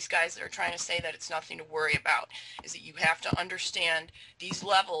time with these guys that are trying to say that it's nothing to worry about, is that you have to understand these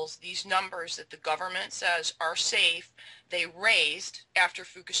levels, these numbers that the government says are safe, they raised after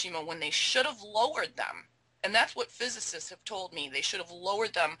Fukushima when they should have lowered them. And that's what physicists have told me. They should have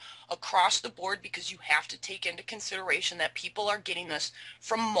lowered them across the board because you have to take into consideration that people are getting this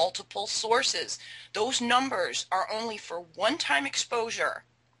from multiple sources. Those numbers are only for one-time exposure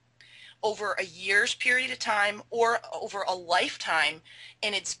over a year's period of time or over a lifetime,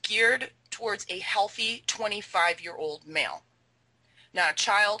 and it's geared towards a healthy 25-year-old male. Not a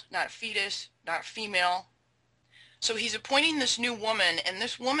child, not a fetus, not a female. So he's appointing this new woman, and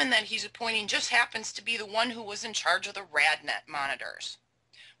this woman that he's appointing just happens to be the one who was in charge of the RadNet monitors,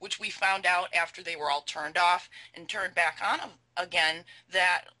 which we found out after they were all turned off and turned back on again,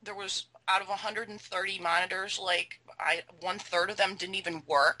 that there was, out of 130 monitors, like 1/3 of them didn't even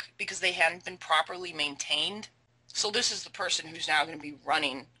work because they hadn't been properly maintained. So this is the person who's now going to be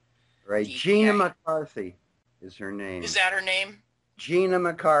running. Right. Gina McCarthy is her name. Is that her name? Gina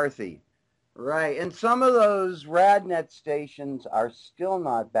McCarthy. Right. And some of those RadNet stations are still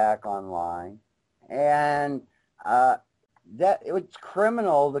not back online. And it's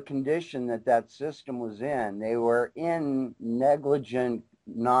criminal, the condition that system was in. They were in negligent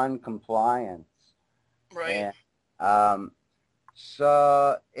non-compliance. Right. And,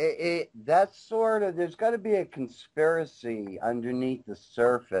 so that's sort of, there's got to be a conspiracy underneath the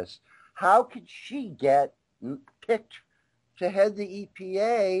surface. How could she get picked to head the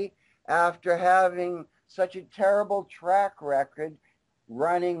EPA after having such a terrible track record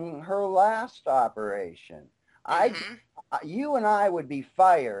running her last operation? You and I would be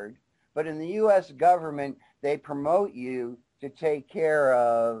fired, but in the U.S. government, they promote you to take care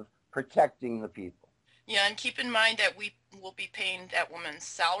of protecting the people. Yeah, and keep in mind that we will be paying that woman's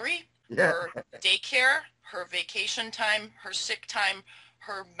salary, her daycare, her vacation time, her sick time,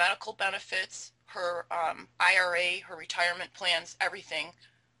 her medical benefits, her IRA, her retirement plans, everything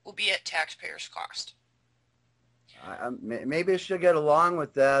will be at taxpayers' cost. Maybe she'll get along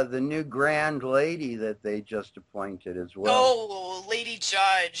with the new grand lady that they just appointed as well. Oh, Lady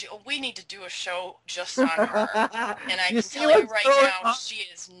Judge. We need to do a show just on her. And I can tell you right now, she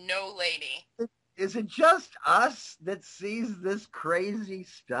is no lady. Is it just us that sees this crazy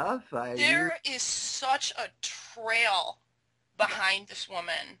stuff? There is such a trail behind this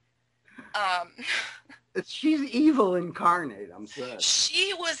woman. She's evil incarnate, I'm sorry.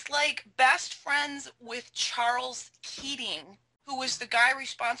 She was like best friends with Charles Keating, who was the guy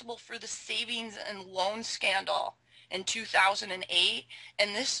responsible for the savings and loan scandal in 2008.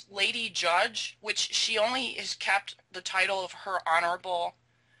 And this Lady Judge, which she only has kept the title of her honorable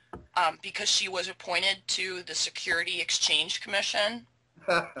because she was appointed to the Security Exchange Commission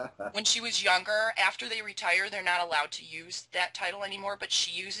when she was younger. After they retire, they're not allowed to use that title anymore, but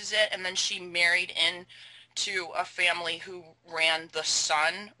she uses it. And then she married into a family who ran the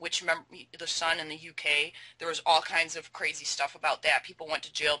Sun, which, remember, the Sun in the UK, there was all kinds of crazy stuff about that. People went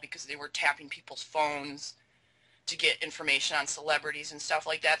to jail because they were tapping people's phones to get information on celebrities and stuff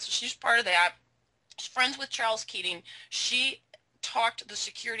like that. So she's part of that. She's friends with Charles Keating. She talked the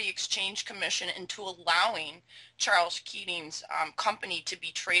Security Exchange Commission into allowing Charles Keating's company to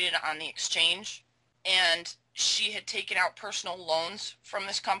be traded on the exchange. And she had taken out personal loans from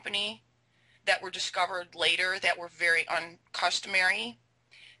this company that were discovered later that were very uncustomary.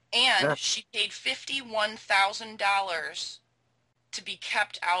 And she paid $51,000 to be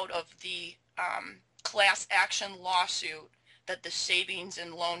kept out of the class action lawsuit that the savings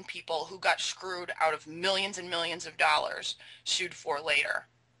and loan people who got screwed out of millions and millions of dollars sued for later.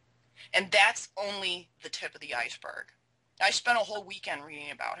 And that's only the tip of the iceberg. I spent a whole weekend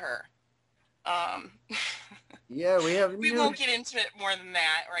reading about her. Yeah, we won't get into it more than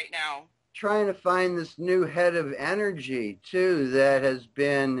that right now. Trying to find this new head of energy, too, that has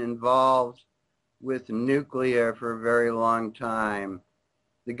been involved with nuclear for a very long time.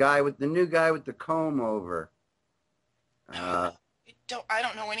 The new guy with the comb over. I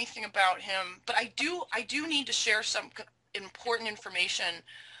don't know anything about him, but I do need to share some important information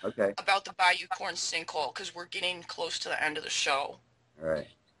about the Bayou Corn sinkhole because we're getting close to the end of the show. All right.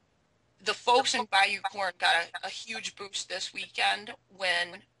 The folks in Bayou Corn got a huge boost this weekend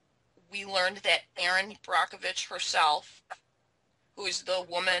when we learned that Erin Brockovich herself, who is the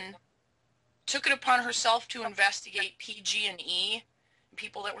woman, took it upon herself to investigate PG&E,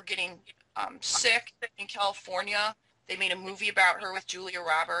 people that were getting sick in California. They made a movie about her with Julia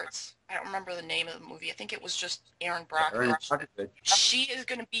Roberts. I don't remember the name of the movie. I think it was just Erin Brockovich. She is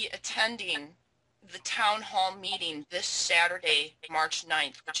going to be attending the town hall meeting this Saturday, March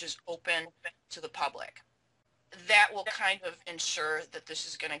 9th, which is open to the public. That will kind of ensure that this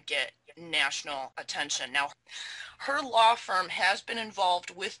is going to get national attention. Now, her law firm has been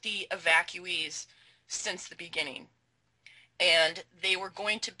involved with the evacuees since the beginning, and they were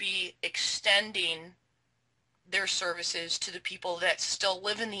going to be extending their services to the people that still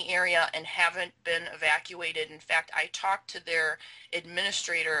live in the area and haven't been evacuated. In fact, I talked to their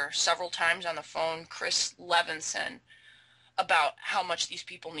administrator several times on the phone, Chris Levinson, about how much these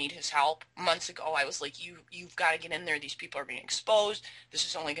people need his help. Months ago, I was like, you've got to get in there. These people are being exposed. This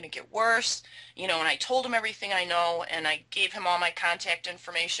is only going to get worse. You know, and I told him everything I know, and I gave him all my contact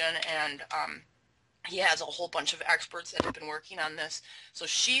information, and he has a whole bunch of experts that have been working on this. So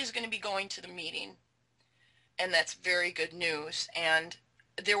she's going to be going to the meeting, and that's very good news. And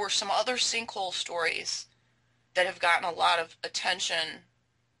there were some other sinkhole stories that have gotten a lot of attention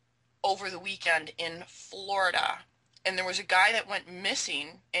over the weekend in Florida. And there was a guy that went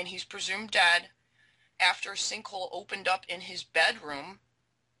missing, and he's presumed dead after a sinkhole opened up in his bedroom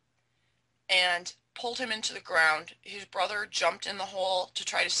and pulled him into the ground. His brother jumped in the hole to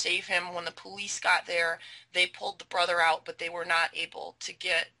try to save him. When the police got there, they pulled the brother out, but they were not able to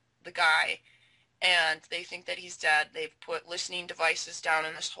get the guy. And they think that he's dead. They've put listening devices down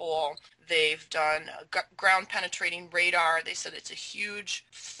in this hole. They've done ground penetrating radar. They said it's a huge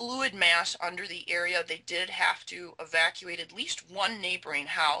fluid mass under the area. They did have to evacuate at least one neighboring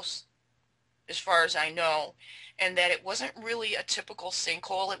house, as far as I know, and that it wasn't really a typical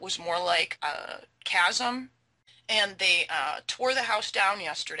sinkhole. It was more like a chasm. And they tore the house down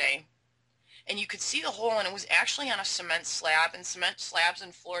yesterday, and you could see the hole, and it was actually on a cement slab, and cement slabs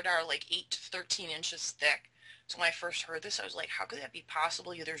in Florida are like 8 to 13 inches thick. So when I first heard this, I was like, how could that be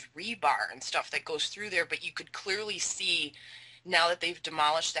possible? Yeah, there's rebar and stuff that goes through there, but you could clearly see now that they've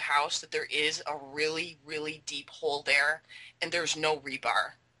demolished the house that there is a really, really deep hole there, and there's no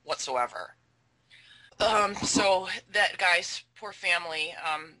rebar whatsoever. So that guy's poor family,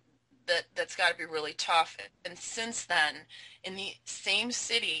 that's got to be really tough. And since then, in the same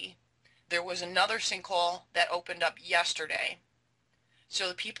city, there was another sinkhole that opened up yesterday. So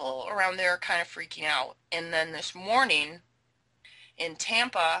the people around there are kind of freaking out. And then this morning in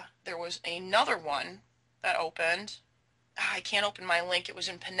Tampa, there was another one that opened. I can't open my link. It was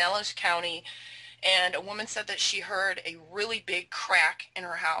in Pinellas County. And a woman said that she heard a really big crack in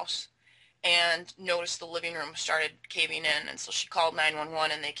her house and noticed the living room started caving in. And so she called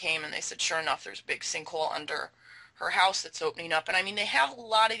 911, and they came, and they said, sure enough, there's a big sinkhole under her house that's opening up. And I mean, they have a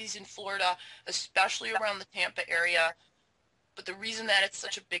lot of these in Florida, especially around the Tampa area. But the reason that it's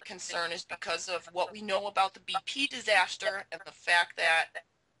such a big concern is because of what we know about the BP disaster and the fact that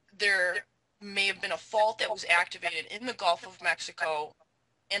there may have been a fault that was activated in the Gulf of Mexico.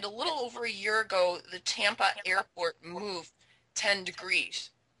 And a little over a year ago, the Tampa airport moved 10 degrees,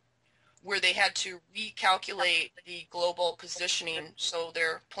 where they had to recalculate the global positioning so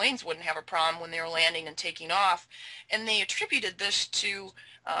their planes wouldn't have a problem when they were landing and taking off. And they attributed this to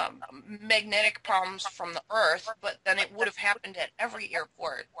magnetic problems from the Earth, but then it would have happened at every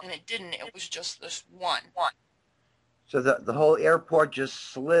airport, and it didn't. It was just this one. So the whole airport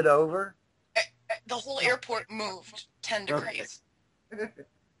just slid over? The whole airport moved 10 degrees.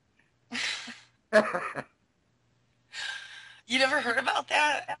 You never heard about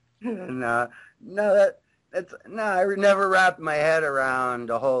that? No, I never wrapped my head around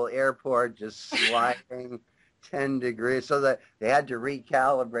the whole airport just sliding 10 degrees, so that they had to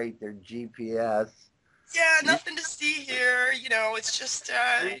recalibrate their GPS. Yeah, nothing to see here. You know, it's just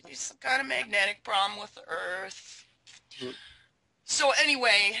some kind of magnetic problem with the Earth. So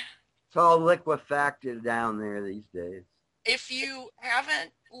anyway, It's all liquefacted down there these days. if you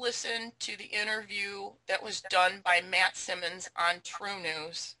haven't listened to the interview that was done by Matt Simmons on True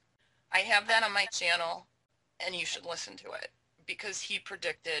News, I have that on my channel, and you should listen to it, because he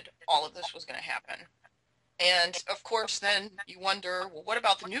predicted all of this was going to happen. And of course, then you wonder, well, what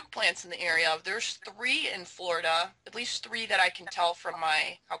about the nuke plants in the area? There's 3 in Florida, at least 3 that I can tell from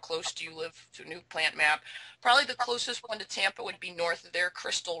my how close do you live to a nuke plant map. Probably the closest one to Tampa would be north of there,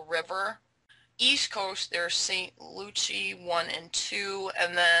 Crystal River. East Coast, there's St. Lucie 1 and 2,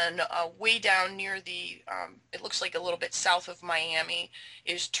 and then way down near the, it looks like a little bit south of Miami,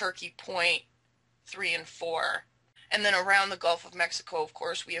 is Turkey Point 3 and 4. And then around the Gulf of Mexico, of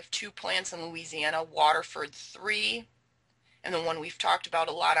course, we have 2 plants in Louisiana, Waterford 3, and the one we've talked about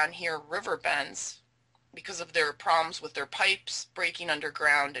a lot on here, River Bends, because of their problems with their pipes breaking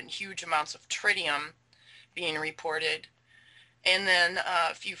underground and huge amounts of tritium being reported. And then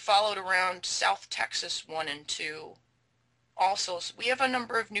if you followed around South Texas 1 and 2, also, so we have a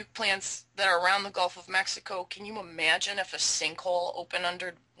number of nuke plants that are around the Gulf of Mexico. Can you imagine if a sinkhole opened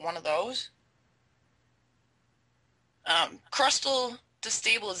under one of those? Crustal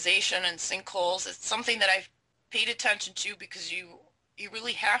destabilization and sinkholes is something that I've paid attention to, because you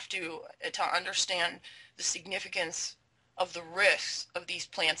really have to understand the significance of the risks of these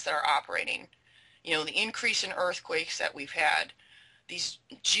plants that are operating. You know, the increase in earthquakes that we've had, these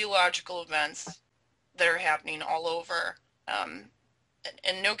geological events that are happening all over.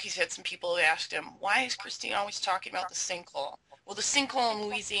 And Noki's had some people who asked him, why is Christine always talking about the sinkhole? Well, the sinkhole in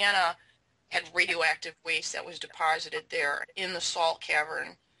Louisiana had radioactive waste that was deposited there in the salt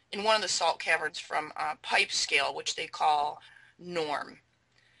cavern, in one of the salt caverns from pipe scale, which they call norm.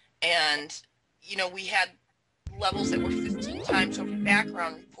 And, you know, we had levels that were 15 times over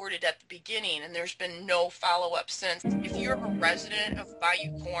background reported at the beginning, and there's been no follow-up since. If you're a resident of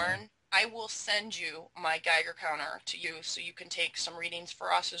Bayou Corn, I will send you my Geiger counter to you so you can take some readings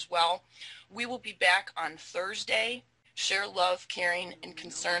for us as well. We will be back on Thursday. Share love, caring, and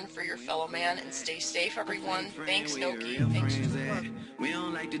concern for your fellow man, and stay safe, everyone. Thanks, Noki. Thanks. We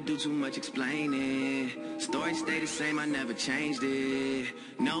don't like to do too much explaining. Story stay the same, I never changed it.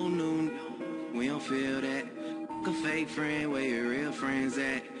 No new, we don't feel that. A fake friend, where your real friends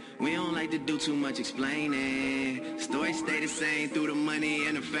at? We don't like to do too much explaining. Story stay the same through the money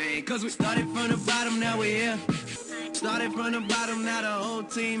and the fame. Cause we started from the bottom, now we're here. Started from the bottom, now the whole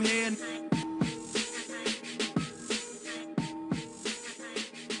team here.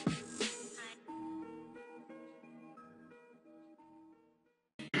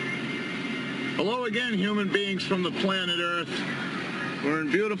 Hello again, human beings from the planet Earth. We're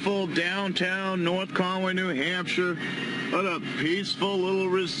in beautiful downtown North Conway, New Hampshire. What a peaceful little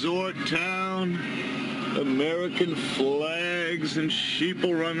resort town. American flags and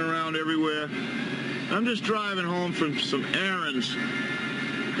sheeple running around everywhere. I'm just driving home from some errands.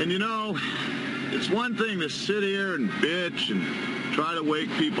 And you know, it's one thing to sit here and bitch and try to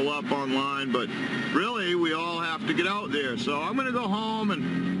wake people up online, but really we all have to get out there. So I'm going to go home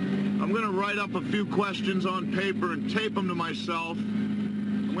and I'm going to write up a few questions on paper and tape them to myself.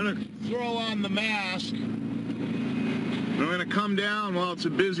 I'm going to throw on the mask. I'm going to come down while it's a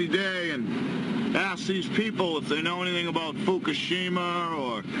busy day and ask these people if they know anything about Fukushima,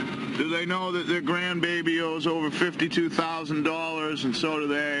 or do they know that their grandbaby owes over $52,000 and so do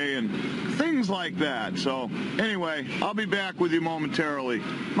they, and things like that. So anyway, I'll be back with you momentarily.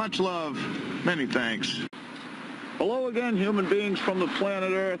 Much love. Many thanks. Hello again, human beings from the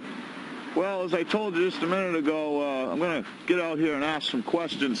planet Earth. Well, as I told you just a minute ago, I'm going to get out here and ask some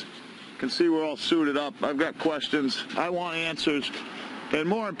questions. You can see we're all suited up. I've got questions. I want answers. And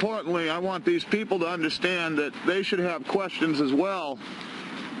more importantly, I want these people to understand that they should have questions as well.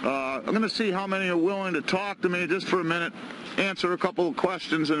 I'm going to see how many are willing to talk to me just for a minute, answer a couple of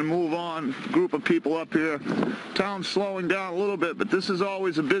questions, and move on. Group of people up here. Town's slowing down a little bit, but this is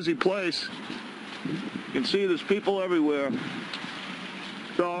always a busy place. You can see there's people everywhere.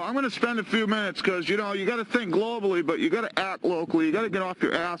 So I'm going to spend a few minutes because, you know, you got to think globally, but you got to act locally. You got to get off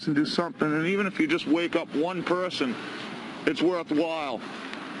your ass and do something. And even if you just wake up one person, it's worthwhile.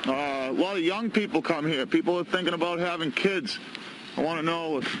 A lot of young people come here. People are thinking about having kids. I want to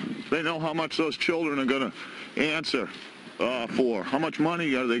know if they know how much those children are going to answer for. How much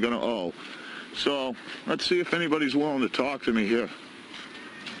money are they going to owe? So let's see if anybody's willing to talk to me here.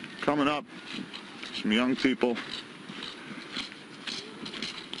 Coming up, some young people.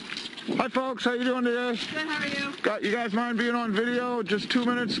 Hi folks, how you doing today? Good, how are you? You guys mind being on video? Just 2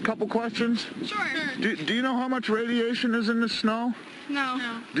 minutes, a couple questions? Sure. Do you know how much radiation is in the snow?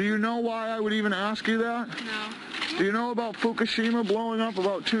 No. Do you know why I would even ask you that? No. Do you know about Fukushima blowing up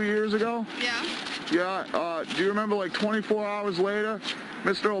about 2 years ago? Yeah. Yeah, do you remember like 24 hours later,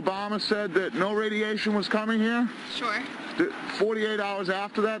 Mr. Obama said that no radiation was coming here? Sure. 48 hours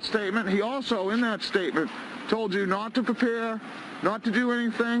after that statement, he also, in that statement, told you not to prepare, not to do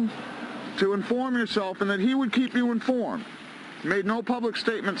anything, to inform yourself, and that he would keep you informed. He made no public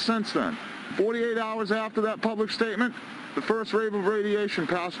statement since then. 48 hours after that public statement, the first wave of radiation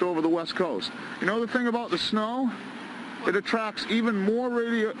passed over the West Coast. You know the thing about the snow? It attracts even more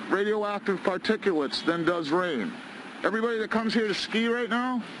radioactive particulates than does rain. Everybody that comes here to ski right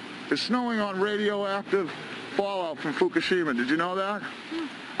now is snowing on radioactive fallout from Fukushima. Did you know that?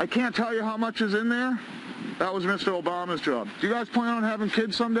 I can't tell you how much is in there. That was Mr. Obama's job. Do you guys plan on having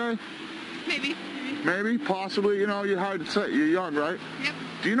kids someday? Maybe. Maybe, possibly. You know, you're hard to say. You're young, right? Yep.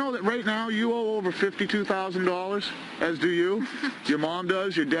 Do you know that right now you owe over $52,000, as do you? Your mom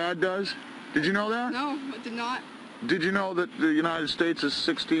does, your dad does. Did you know that? No, I did not. Did you know that the United States is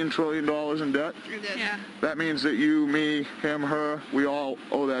 $16 trillion in debt? I did. Yeah. That means that you, me, him, her, we all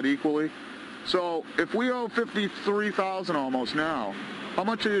owe that equally. So if we owe $53,000 almost now, how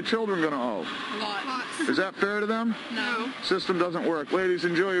much are your children going to owe? A lot. Is that fair to them? No. System doesn't work. Ladies,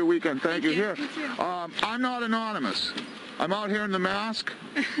 enjoy your weekend. Thank you. Here, You too. I'm not anonymous. I'm out here in the mask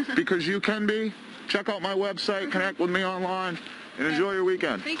because you can be. Check out my website, connect with me online, and enjoy your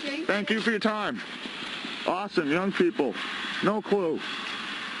weekend. Thank you. Thank you for your time. Awesome, young people. No clue.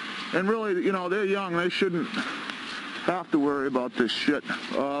 And really, you know, they're young. They shouldn't have to worry about this shit.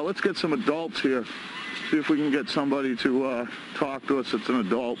 Let's get some adults here. See if we can get somebody to talk to us that's an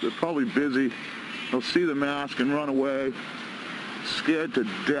adult. They're probably busy. They'll see the mask and run away. Scared to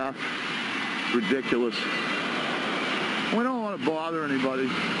death. Ridiculous. We don't want to bother anybody.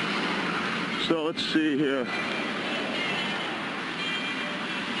 So let's see here.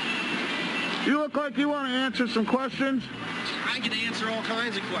 You look like you want to answer some questions. I can answer all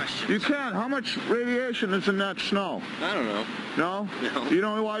kinds of questions. You can. How much radiation is in that snow? I don't know. No? No. You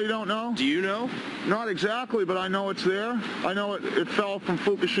know why you don't know? Do you know? Not exactly, but I know it's there. I know it fell from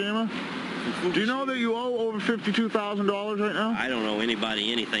Fukushima. Do you know that you owe over $52,000 right now? I don't know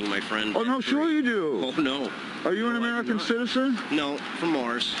anybody anything, my friend. Oh, no, sure you do. Oh, no. Are you an No, I do American not. citizen? No, from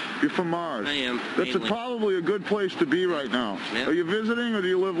Mars. You're from Mars. I am, That's mainly. probably a good place to be right now. Yeah. Are you visiting or do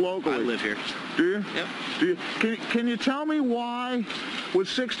you live locally? I live here. Do you? Yep. Do you? Can you tell me why, with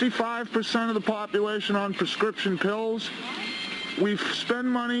 65% of the population on prescription pills, we spend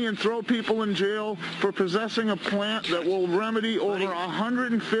money and throw people in jail for possessing a plant that will remedy over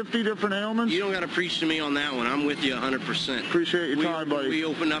 150 different ailments? You don't got to preach to me on that one. I'm with you 100%. Appreciate your time, buddy. We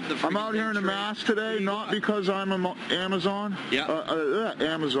opened up the... I'm out here in the mask today, not because I'm Amazon. Yeah.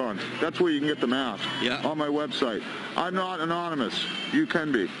 Amazon. That's where you can get the mask. Yeah. On my website. I'm not anonymous. You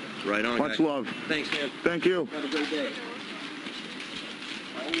can be. Right on, Much guy. love. Thanks, man. Thank you. Have a great day.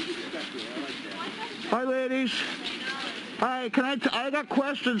 Hi, ladies. Hi, I got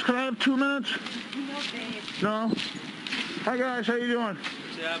questions. Can I have 2 minutes? No? Hi, guys. How you doing?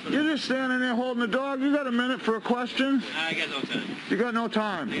 You're just standing there holding the dog. You got a minute for a question? I got no time. You got no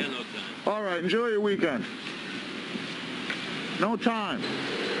time? I got no time. All right. Enjoy your weekend. No time.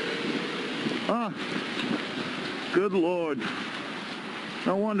 Ah. Good Lord.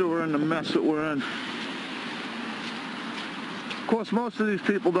 No wonder we're in the mess that we're in. Of course, most of these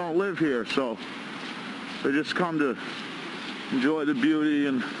people don't live here, so they just come to enjoy the beauty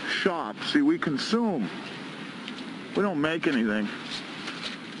and shop. See, we consume. We don't make anything.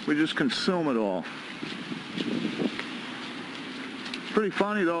 We just consume it all. Pretty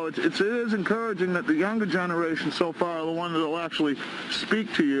funny, though. It is encouraging that the younger generation so far are the ones that will actually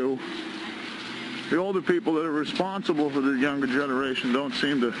speak to you. The older people that are responsible for the younger generation don't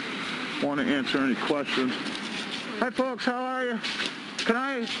seem to want to answer any questions. Hi, folks. How are you? Can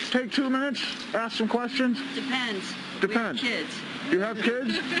I take 2 minutes, ask some questions? Depends. Depends. We have kids. You have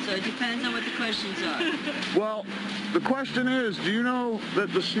kids? So it depends on what the questions are. Well, the question is, do you know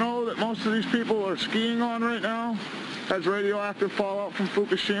that the snow that most of these people are skiing on right now has radioactive fallout from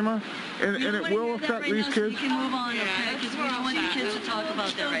Fukushima? And it will affect these kids? So you can move on, okay? Because we don't want the kids to talk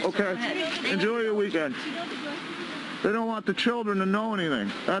about that right now. Okay. Go ahead. Enjoy your weekend. They don't want the children to know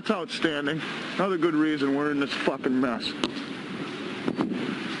anything. That's outstanding. Another good reason we're in this fucking mess.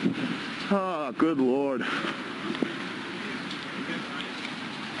 Ah, good Lord.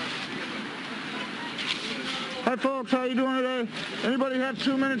 Hi, folks. How you doing today? Anybody have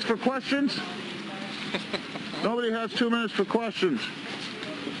 2 minutes for questions? Nobody has 2 minutes for questions.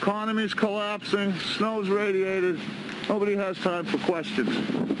 Economy's collapsing. Snow's radiated. Nobody has time for questions.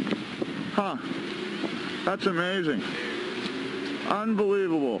 Huh. That's amazing.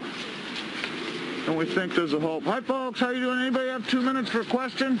 Unbelievable. And we think there's a hope. Hi, folks. How you doing? Anybody have 2 minutes for a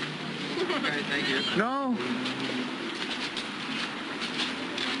question? Okay, thank you. No?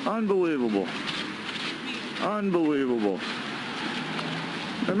 Unbelievable. Unbelievable.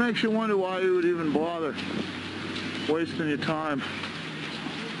 It makes you wonder why you would even bother wasting your time.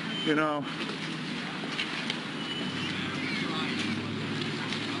 You know.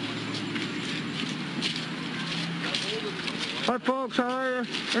 Hi, folks. How are you?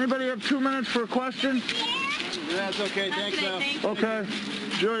 Anybody have 2 minutes for a question? That's okay. Thanks, now. Okay.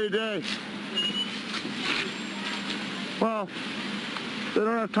 Enjoy your day. Well, they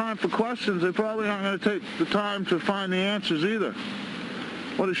don't have time for questions. They probably aren't going to take the time to find the answers either.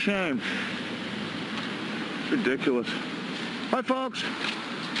 What a shame. Ridiculous. Hi, folks.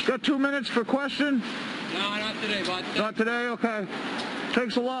 Got 2 minutes for a question? No, not today, bud. Not today? Okay.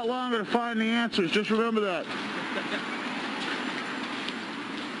 Takes a lot longer to find the answers. Just remember that.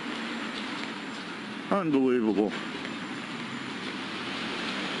 Unbelievable.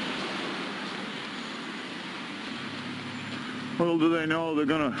 Little do they know they're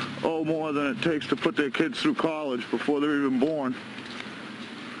going to owe more than it takes to put their kids through college before they're even born.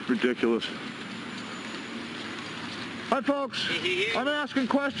 Ridiculous. Hi, folks. I'm asking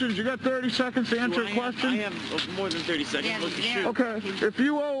questions. You got 30 seconds to answer a question? I have more than 30 seconds. Let's shoot. Okay. If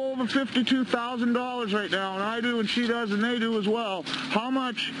you owe over $52,000 right now, and I do, and she does, and they do as well, how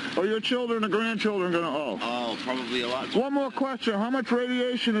much are your children and grandchildren going to owe? Oh, probably a lot. One more question. How much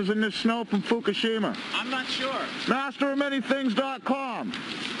radiation is in this snow from Fukushima? I'm not sure. MasterofManyThings.com.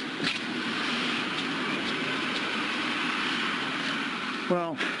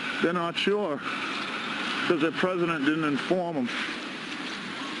 Well, they're not sure because their president didn't inform them.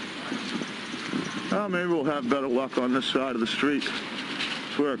 Well, maybe we'll have better luck on this side of the street.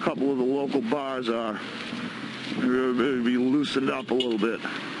 It's where a couple of the local bars are. Maybe it'll be loosened up a little bit.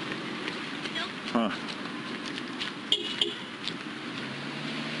 Huh.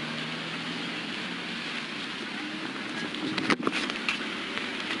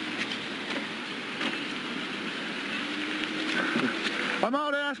 I'm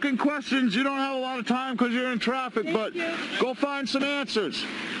out asking questions. You don't have a lot of time because you're in traffic, but go find some answers.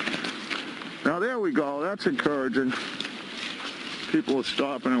 Now, there we go. That's encouraging. People are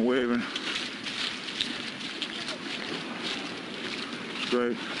stopping and waving.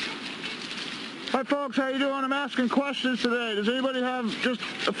 Great. Hi, folks. How you doing? I'm asking questions today. Does anybody have just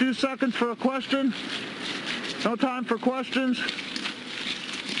a few seconds for a question? No time for questions?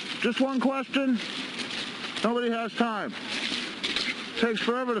 Just one question? Nobody has time. Takes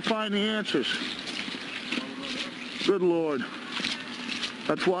forever to find the answers. Good Lord.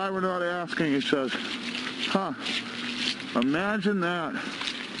 That's why we're not asking, he says. Huh. Imagine that.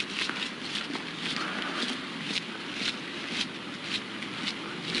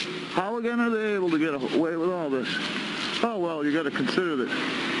 How again are they able to get away with all this? Oh, well, you got to consider that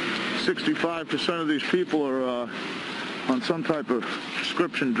 65% of these people are on some type of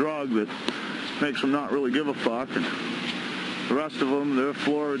prescription drug that makes them not really give a fuck. And the rest of them, they're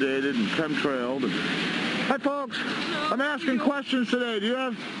fluoridated and chemtrailed. And... Hi, folks. I'm asking questions today. Do you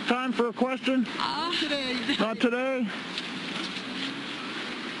have time for a question? Today. Not today?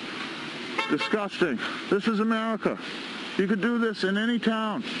 Disgusting. This is America. You could do this in any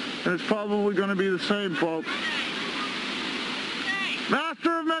town, and it's probably going to be the same, folks.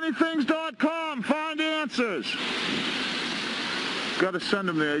 MasterofManyThings.com. Find answers. Got to send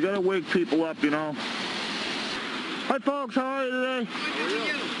them there. You got to wake people up, you know. Hi, folks. How are you today? How are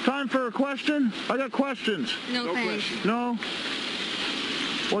you? Time for a question? I got questions. No thanks. No?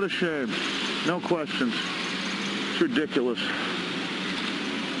 What a shame. No questions. It's ridiculous.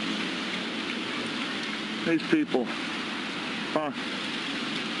 These people. Huh?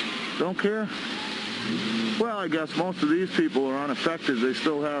 Don't care? Well, I guess most of these people are unaffected. They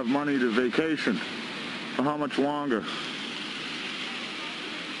still have money to vacation. For how much longer?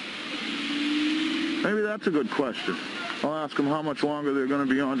 Maybe that's a good question. I'll ask them how much longer they're going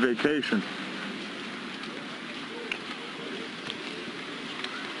to be on vacation.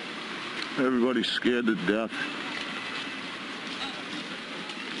 Everybody's scared to death.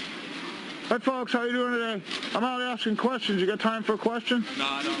 Hi, folks. How you doing today? I'm out asking questions. You got time for a question? No,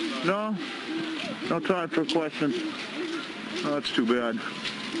 I don't. No? No time for a question. Oh, that's too bad.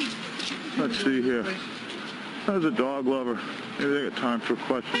 Let's see here. There's a dog lover. Maybe they got time for a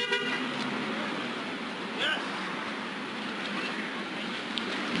question.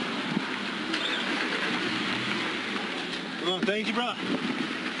 Well, thank you, bro.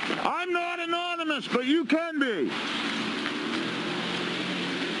 I'm not anonymous, but you can be.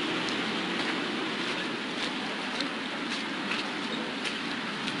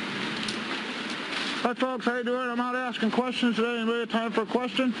 Hi, folks. How you doing? I'm out asking questions today. Anybody have time for a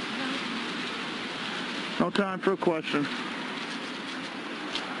question? No time for a question.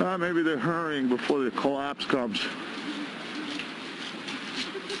 Maybe they're hurrying before the collapse comes.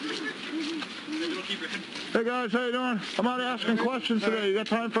 Hey, guys. How you doing? I'm out asking questions today. You got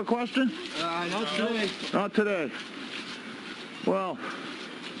time for a question? Not today. Not today. Well,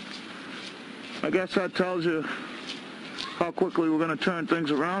 I guess that tells you how quickly we're going to turn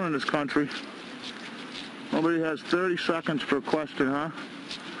things around in this country. Nobody has 30 seconds for a question, huh?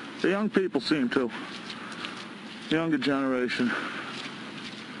 The young people seem to. The younger generation.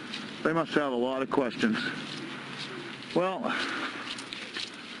 They must have a lot of questions. Well,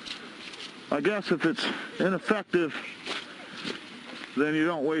 I guess if it's ineffective, then you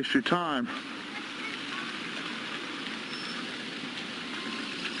don't waste your time.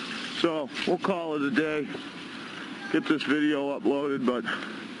 So we'll call it a day. Get this video uploaded, but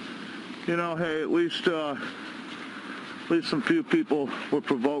you know, hey, at least some few people were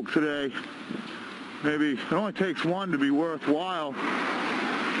provoked today. Maybe it only takes one to be worthwhile,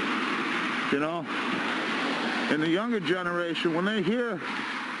 you know. And the younger generation, when they hear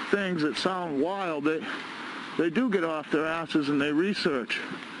things that sound wild, they do get off their asses and they research.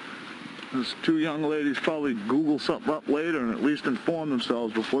 Those two young ladies probably Google something up later and at least inform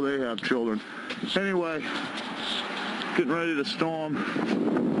themselves before they have children. Anyway, getting ready to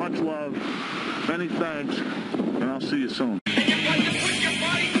storm. Much love, many thanks, and I'll see you soon.